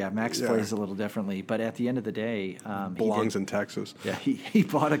 So Max plays a little differently, but at the end of the day, belongs in Texas. Yeah, he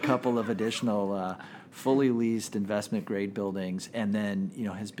bought a couple of additional fully leased investment grade buildings, and then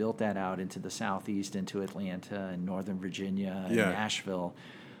has built that out into the Southeast, into Atlanta and Northern Virginia and Nashville.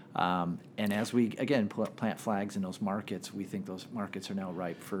 And as we again plant flags in those markets, we think those markets are now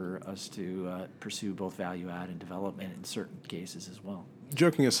ripe for us to pursue both value add and development in certain cases as well.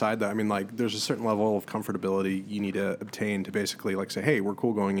 Joking aside, though, I mean, like, there's a certain level of comfortability you need to obtain to basically, like, say, hey, we're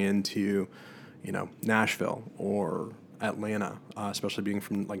cool going into, Nashville or Atlanta, especially being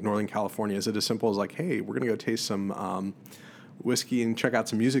from like Northern California? Is it as simple as like, hey, we're going to go taste some whiskey and check out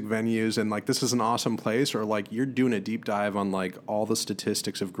some music venues, and like this is an awesome place? Or like you're doing a deep dive on like all the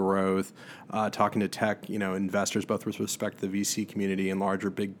statistics of growth, talking to tech, investors, both with respect to the VC community and larger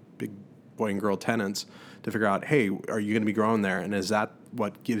big boy and girl tenants, to figure out, hey, are you going to be growing there? And is that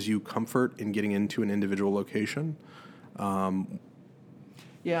what gives you comfort in getting into an individual location?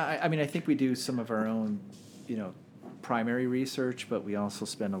 Yeah, I think we do some of our own, primary research, but we also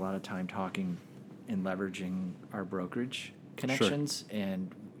spend a lot of time talking and leveraging our brokerage connections. Sure.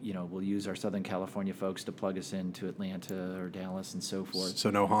 And, we'll use our Southern California folks to plug us into Atlanta or Dallas and so forth. So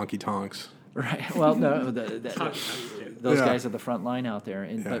no honky tonks. Right. Well, no, those guys are the front line out there,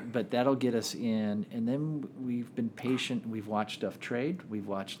 but that'll get us in. And then we've been patient. We've watched stuff trade. We've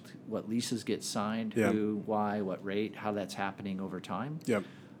watched what leases get signed, who, why, what rate, how that's happening over time. Yep.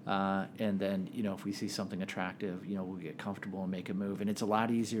 And then, if we see something attractive, we'll get comfortable and make a move. And it's a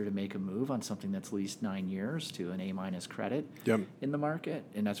lot easier to make a move on something that's at least 9 years to an A- credit in the market.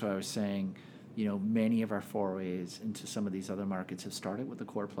 And that's why I was saying, many of our forays into some of these other markets have started with the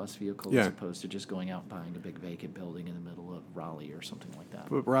core plus vehicle as opposed to just going out and buying a big vacant building in the middle of Raleigh or something like that.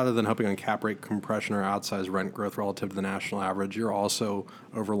 But rather than hoping on cap rate compression or outsized rent growth relative to the national average, you're also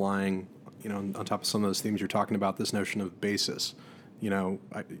overlying, on top of some of those themes you're talking about, this notion of basis.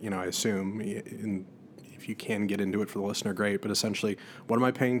 I assume, if you can get into it for the listener, great. But essentially, what am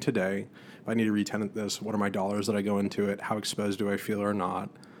I paying today? If I need to re-tenant this, what are my dollars that I go into it? How exposed do I feel or not?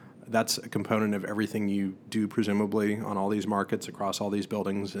 That's a component of everything you do, presumably, on all these markets, across all these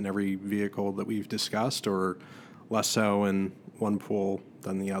buildings, and every vehicle that we've discussed, or less so in one pool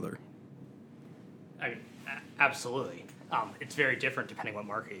than the other? Absolutely. It's very different depending what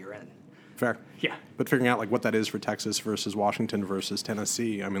market you're in. Fair. Yeah. But figuring out like what that is for Texas versus Washington versus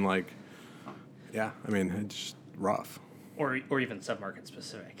Tennessee, it's rough. Or even submarket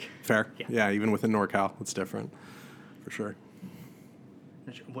specific. Fair. Yeah, even within NorCal, it's different, for sure.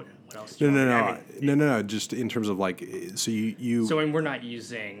 What else? No. Just in terms of like, so you. So when we're not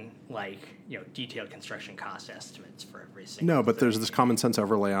using detailed construction cost estimates for every single. No, but there's this common sense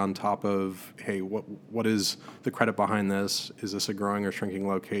overlay on top of, hey, what is the credit behind this? Is this a growing or shrinking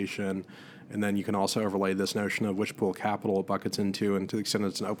location? And then you can also overlay this notion of which pool of capital it buckets into, and to the extent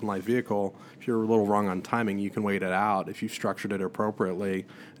it's an open life vehicle, if you're a little wrong on timing, you can wait it out if you've structured it appropriately.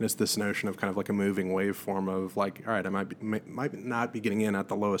 And it's this notion of kind of like a moving waveform of like, all right, I might not be getting in at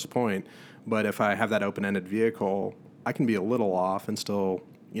the lowest point, but if I have that open-ended vehicle, I can be a little off and still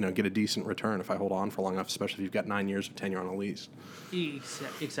get a decent return if I hold on for long enough, especially if you've got 9 years of tenure on a lease.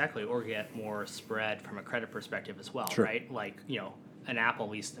 Exactly, or get more spread from a credit perspective as well, sure. Right? An Apple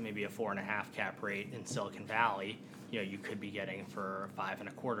lease to maybe a 4.5 cap rate in Silicon Valley, you could be getting for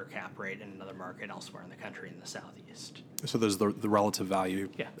 5.25 cap rate in another market elsewhere in the country in the Southeast. So there's the relative value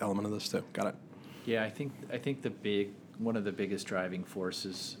element of this too. Got it. Yeah, I think one of the biggest driving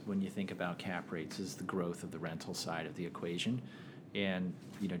forces when you think about cap rates is the growth of the rental side of the equation, and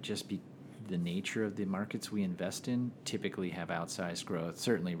the nature of the markets we invest in typically have outsized growth,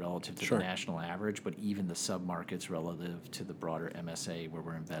 certainly relative to the national average, but even the sub-markets relative to the broader MSA where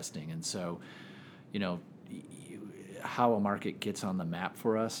we're investing. And so, how a market gets on the map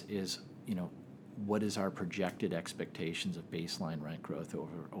for us is, what is our projected expectations of baseline rent growth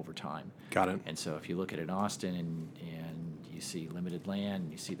over time? Got it. And so if you look at it in Austin and you see limited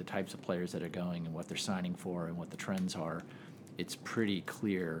land, you see the types of players that are going and what they're signing for and what the trends are, it's pretty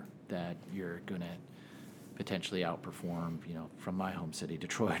clear that you're going to potentially outperform, from my home city,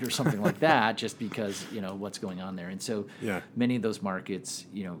 Detroit, or something like that, just because, what's going on there. And so many of those markets,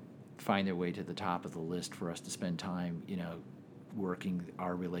 find their way to the top of the list for us to spend time, working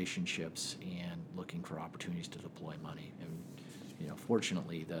our relationships and looking for opportunities to deploy money. And,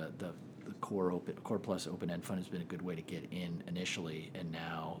 fortunately, the core plus open-end fund has been a good way to get in initially. And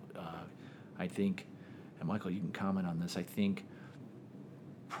now I think, and Michael, you can comment on this, I think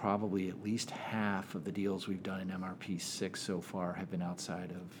probably at least half of the deals we've done in MRP 6 so far have been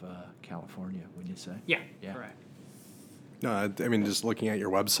outside of California, wouldn't you say? Yeah, correct. No, just looking at your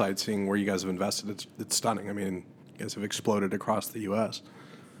website, seeing where you guys have invested, it's stunning. You guys have exploded across the U.S.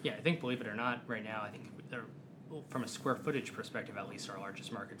 Yeah, I think, believe it or not, right now, I think they're, from a square footage perspective, at least our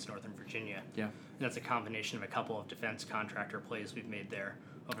largest market's Northern Virginia. Yeah. And that's a combination of a couple of defense contractor plays we've made there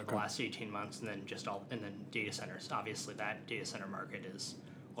over the last 18 months, and then data centers. Obviously, that data center market is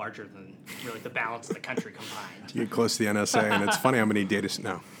larger than really the balance of the country combined. You get close to the NSA, and it's funny how many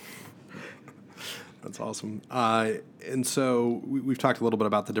no. That's awesome. And so we've talked a little bit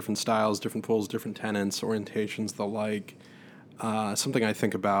about the different styles, different pools, different tenants, orientations, the like. Something I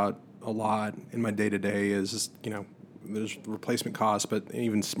think about a lot in my day-to-day is, there's replacement costs, but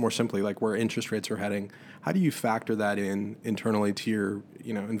even more simply, like where interest rates are heading. How do you factor that in internally to your,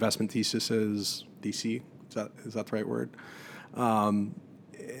 investment thesis? DC, is that the right word?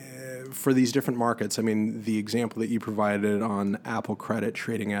 For these different markets, I mean, the example that you provided on Apple credit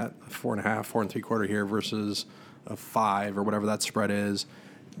trading at 4.5, 4.75 here versus a 5 or whatever that spread is.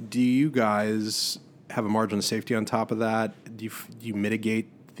 Do you guys have a margin of safety on top of that? Do you mitigate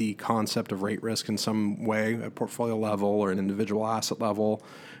the concept of rate risk in some way at portfolio level or an individual asset level?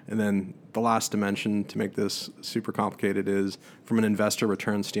 And then the last dimension to make this super complicated is from an investor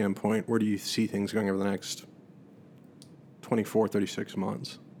return standpoint, where do you see things going over the next 24, 36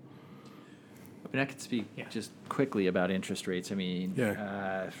 months? I mean, I could speak just quickly about interest rates. I mean,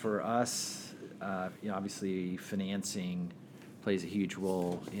 for us, obviously financing plays a huge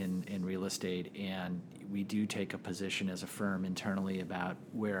role in real estate, and we do take a position as a firm internally about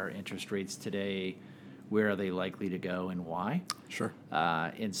where are interest rates today, where are they likely to go, and why. Sure.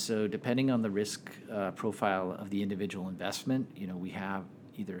 And so depending on the risk profile of the individual investment, we have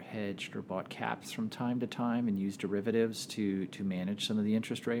either hedged or bought caps from time to time and used derivatives to manage some of the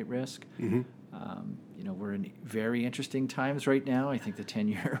interest rate risk. Mm-hmm. We're in very interesting times right now. I think the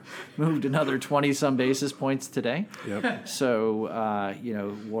 10-year moved another 20-some basis points today. Yep. So,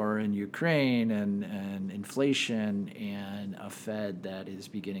 war in Ukraine and inflation and a Fed that is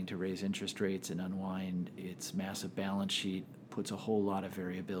beginning to raise interest rates and unwind its massive balance sheet puts a whole lot of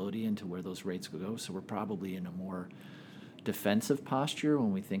variability into where those rates will go. So we're probably in a more defensive posture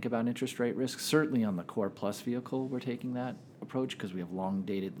when we think about interest rate risk. Certainly on the Core Plus vehicle, we're taking that approach because we have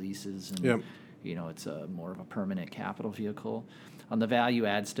long-dated leases and it's a more of a permanent capital vehicle. On the value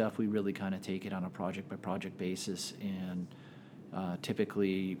add stuff, we really kind of take it on a project-by-project basis and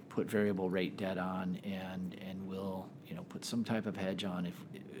typically put variable rate debt on and we'll put some type of hedge on if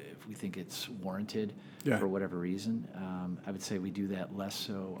we think it's warranted for whatever reason. I would say we do that less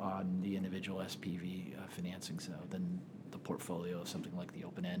so on the individual SPV financings than the portfolio of something like the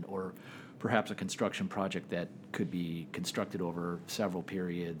open end or perhaps a construction project that could be constructed over several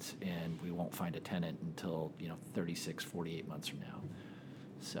periods and we won't find a tenant until 36, 48 months from now.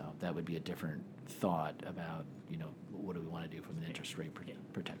 So that would be a different thought about what do we want to do from an interest rate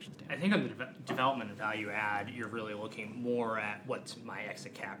protection standpoint. I think on the development and value add, you're really looking more at what's my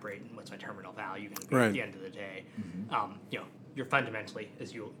exit cap rate and what's my terminal value going to be at the end of the day. Mm-hmm. You're fundamentally,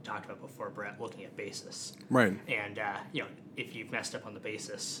 as you talked about before, Brett, looking at basis. Right. And if you've messed up on the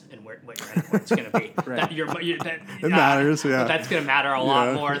basis and what your endpoint's going to be, it matters. Yeah. That's going to matter a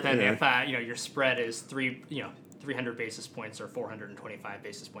lot more than if your spread is 300 basis points or 425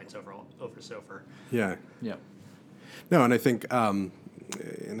 basis points over SOFR. Yeah. Yeah. No, and I think, and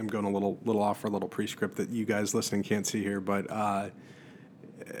I'm going a little off for a little prescript that you guys listening can't see here, but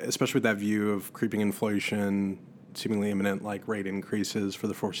especially with that view of creeping inflation, seemingly imminent like rate increases for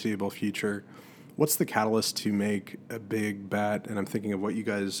the foreseeable future, what's the catalyst to make a big bet? And I'm thinking of what you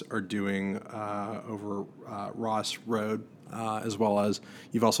guys are doing over Ross Road, as well as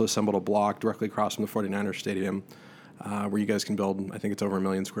you've also assembled a block directly across from the 49ers Stadium where you guys can build, I think it's over 1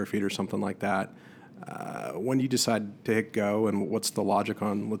 million square feet or something like that. When do you decide to hit go, and what's the logic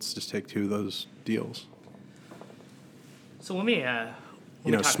on let's just take 2 of those deals? So let me...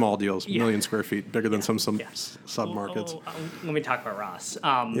 small deals, 1 million square feet, bigger than some sub-markets. Let me talk about Ross.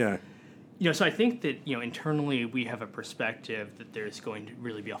 So I think that, internally we have a perspective that there's going to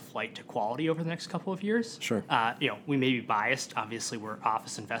really be a flight to quality over the next couple of years. Sure. We may be biased. Obviously, we're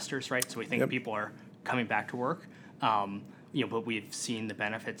office investors, right? So we think people are coming back to work. But we've seen the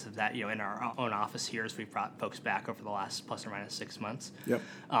benefits of that, in our own office here as we've brought folks back over the last plus or minus 6 months. Yep.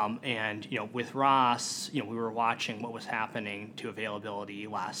 And with Ross, we were watching what was happening to availability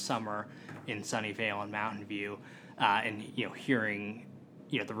last summer in Sunnyvale and Mountain View, and hearing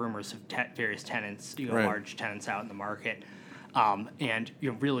the rumors of various tenants, large tenants out in the market, and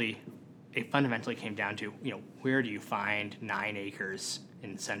really, it fundamentally came down to where do you find 9 acres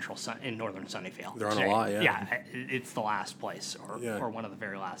in northern Sunnyvale? There aren't a lot, Yeah, it's the last place, or one of the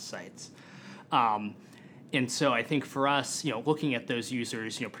very last sites. And so I think for us, looking at those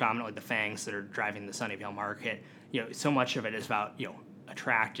users, predominantly the FANGs that are driving the Sunnyvale market, so much of it is about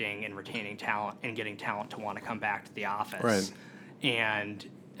attracting and retaining talent and getting talent to want to come back to the office. Right. And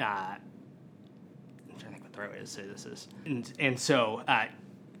I'm trying to think what the right way to say this is. And so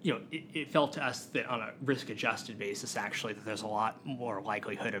it felt to us that on a risk-adjusted basis, actually, that there's a lot more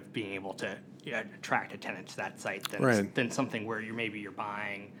likelihood of being able to attract a tenant to that site than something where you're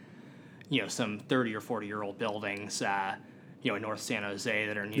buying, some 30 or 40-year-old buildings, in North San Jose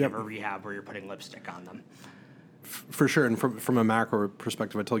that are in need of a rehab where you're putting lipstick on them. for sure. And from a macro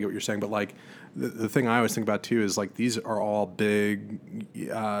perspective, I totally get what you're saying. But like the thing I always think about too is like these are all big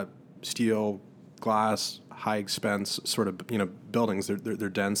steel, glass, high expense sort of buildings. They're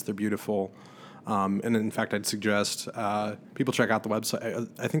dense. They're beautiful. And in fact, I'd suggest people check out the website.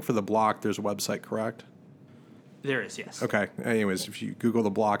 I think for the block, there's a website, correct? There is, yes. Okay. Anyways, if you Google the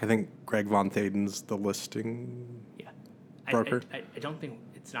block, I think Greg Von Thaden's the listing broker. I don't think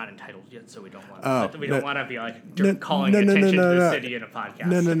it's not entitled yet, so we don't want. We don't want to be like calling attention to the city in a podcast.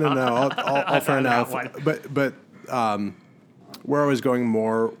 No. All fair enough. But we're always going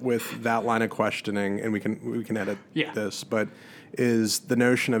more with that line of questioning, and we can edit this. But is the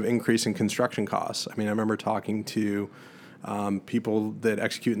notion of increasing construction costs? I mean, I remember talking to people that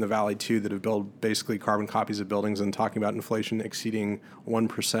execute in the Valley too, that have built basically carbon copies of buildings, and talking about inflation exceeding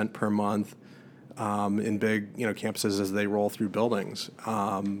 1% per month in big campuses as they roll through buildings.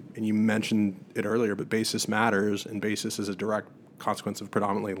 And you mentioned it earlier, but basis matters, and basis is a direct consequence of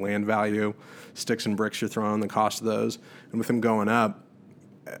predominantly land value, sticks and bricks you're throwing, the cost of those, and with them going up,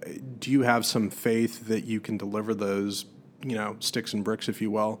 do you have some faith that you can deliver those sticks and bricks, if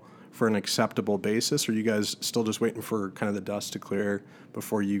you will, for an acceptable basis, or are you guys still just waiting for kind of the dust to clear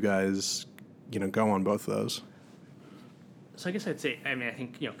before you guys, go on both of those? So I guess I'd say, I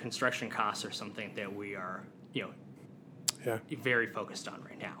think, construction costs are something that we are, very focused on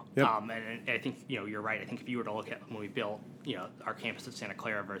right now. Yep. And I think, you're right. I think if you were to look at when we built, our campus at Santa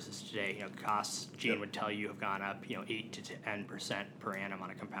Clara versus today, costs, Gene would tell you, have gone up, 8 to 10% per annum on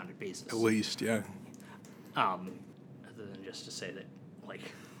a compounded basis. At least, yeah. Other than just to say that,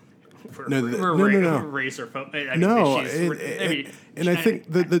 like, we're razor focused. And I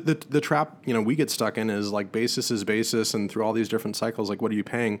think the trap we get stuck in is like basis is basis, and through all these different cycles, like what are you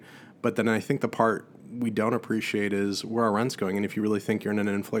paying? But then I think the part we don't appreciate is where our rent's going. And if you really think you're in an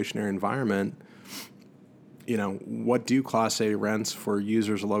inflationary environment, what do Class A rents for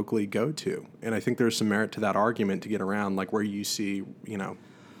users locally go to? And I think there's some merit to that argument to get around, like where you see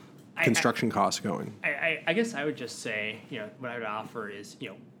construction costs going. I guess I would just say, what I would offer is,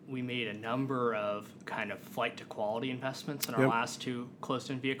 we made a number of kind of flight to quality investments in our last two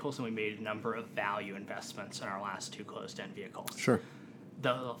closed-end vehicles, and we made a number of value investments in our last two closed-end vehicles. Sure.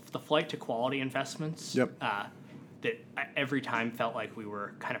 The flight to quality investments that every time felt like we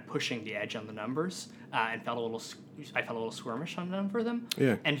were kind of pushing the edge on the numbers and I felt a little squirmish on a number of them.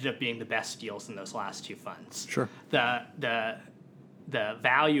 Yeah. Ended up being the best deals in those last two funds. Sure. The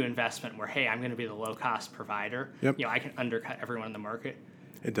value investment where, hey, I'm going to be the low cost provider. Yep. I can undercut everyone in the market.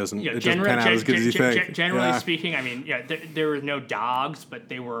 It doesn't pan out as good as you think. Generally speaking, there were no dogs, but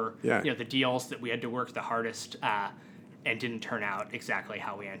they were the deals that we had to work the hardest and didn't turn out exactly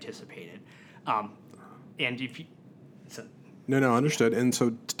how we anticipated. And if you... No, understood. And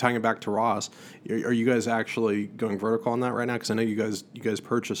so tying it back to Ross, are you guys actually going vertical on that right now? Because I know you guys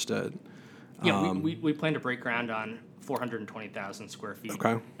purchased it. Yeah, we plan to break ground on 420,000 square feet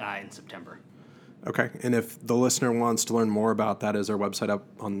in September. Okay. And if the listener wants to learn more about that, is our website up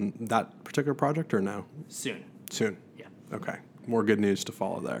on that particular project or no? Soon. Yeah. Okay. More good news to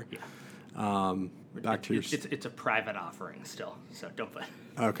follow there. Yeah. Back to your... It's a private offering still, so don't put...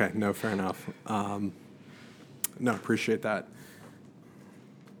 Okay. No, fair enough. No, appreciate that.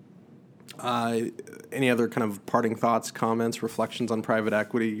 Any other kind of parting thoughts, comments, reflections on private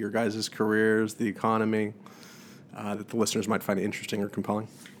equity, your guys' careers, the economy, that the listeners might find interesting or compelling?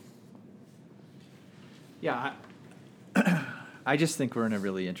 Yeah, I just think we're in a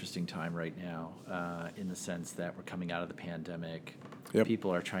really interesting time right now in the sense that we're coming out of the pandemic. Yep.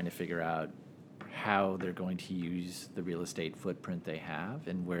 People are trying to figure out how they're going to use the real estate footprint they have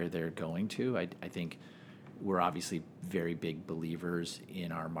and where they're going to. I think we're obviously very big believers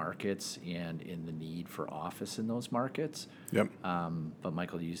in our markets and in the need for office in those markets. Yep. But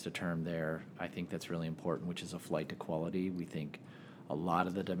Michael used a term there, I think that's really important, which is a flight to quality. We think a lot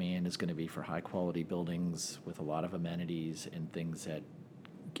of the demand is going to be for high-quality buildings with a lot of amenities and things that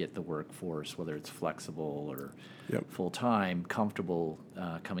get the workforce, whether it's flexible or full-time, comfortable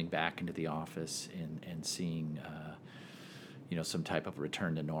coming back into the office and seeing, some type of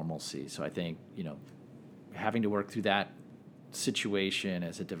return to normalcy. So I think, having to work through that situation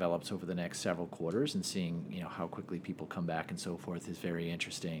as it develops over the next several quarters and seeing, how quickly people come back and so forth is very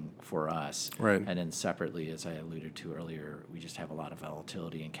interesting for us. Right. And then separately, as I alluded to earlier, we just have a lot of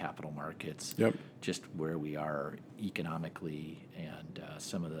volatility in capital markets. Yep. Just where we are economically and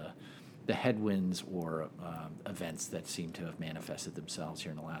some of the headwinds or events that seem to have manifested themselves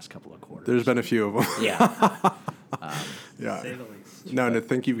here in the last couple of quarters. There's been a few of them. Yeah. Yeah. Say the least. No, and to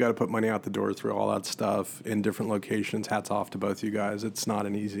think you've got to put money out the door through all that stuff in different locations, hats off to both you guys. It's not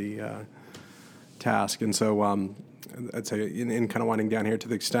an easy task. And so I'd say in kind of winding down here, to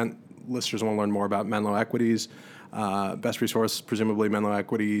the extent listeners want to learn more about Menlo Equities, best resource, presumably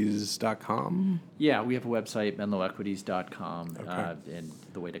menloequities.com. Yeah, we have a website, menloequities.com, Okay. and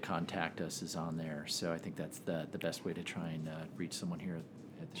the way to contact us is on there. So I think that's the best way to try and reach someone here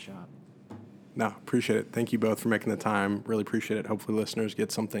at the shop. No, appreciate it. Thank you both for making the time. Really appreciate it. Hopefully listeners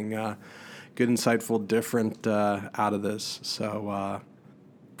get something good, insightful, different out of this. So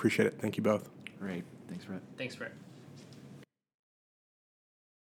appreciate it. Thank you both. Great. Thanks, Brett. Thanks, Brett.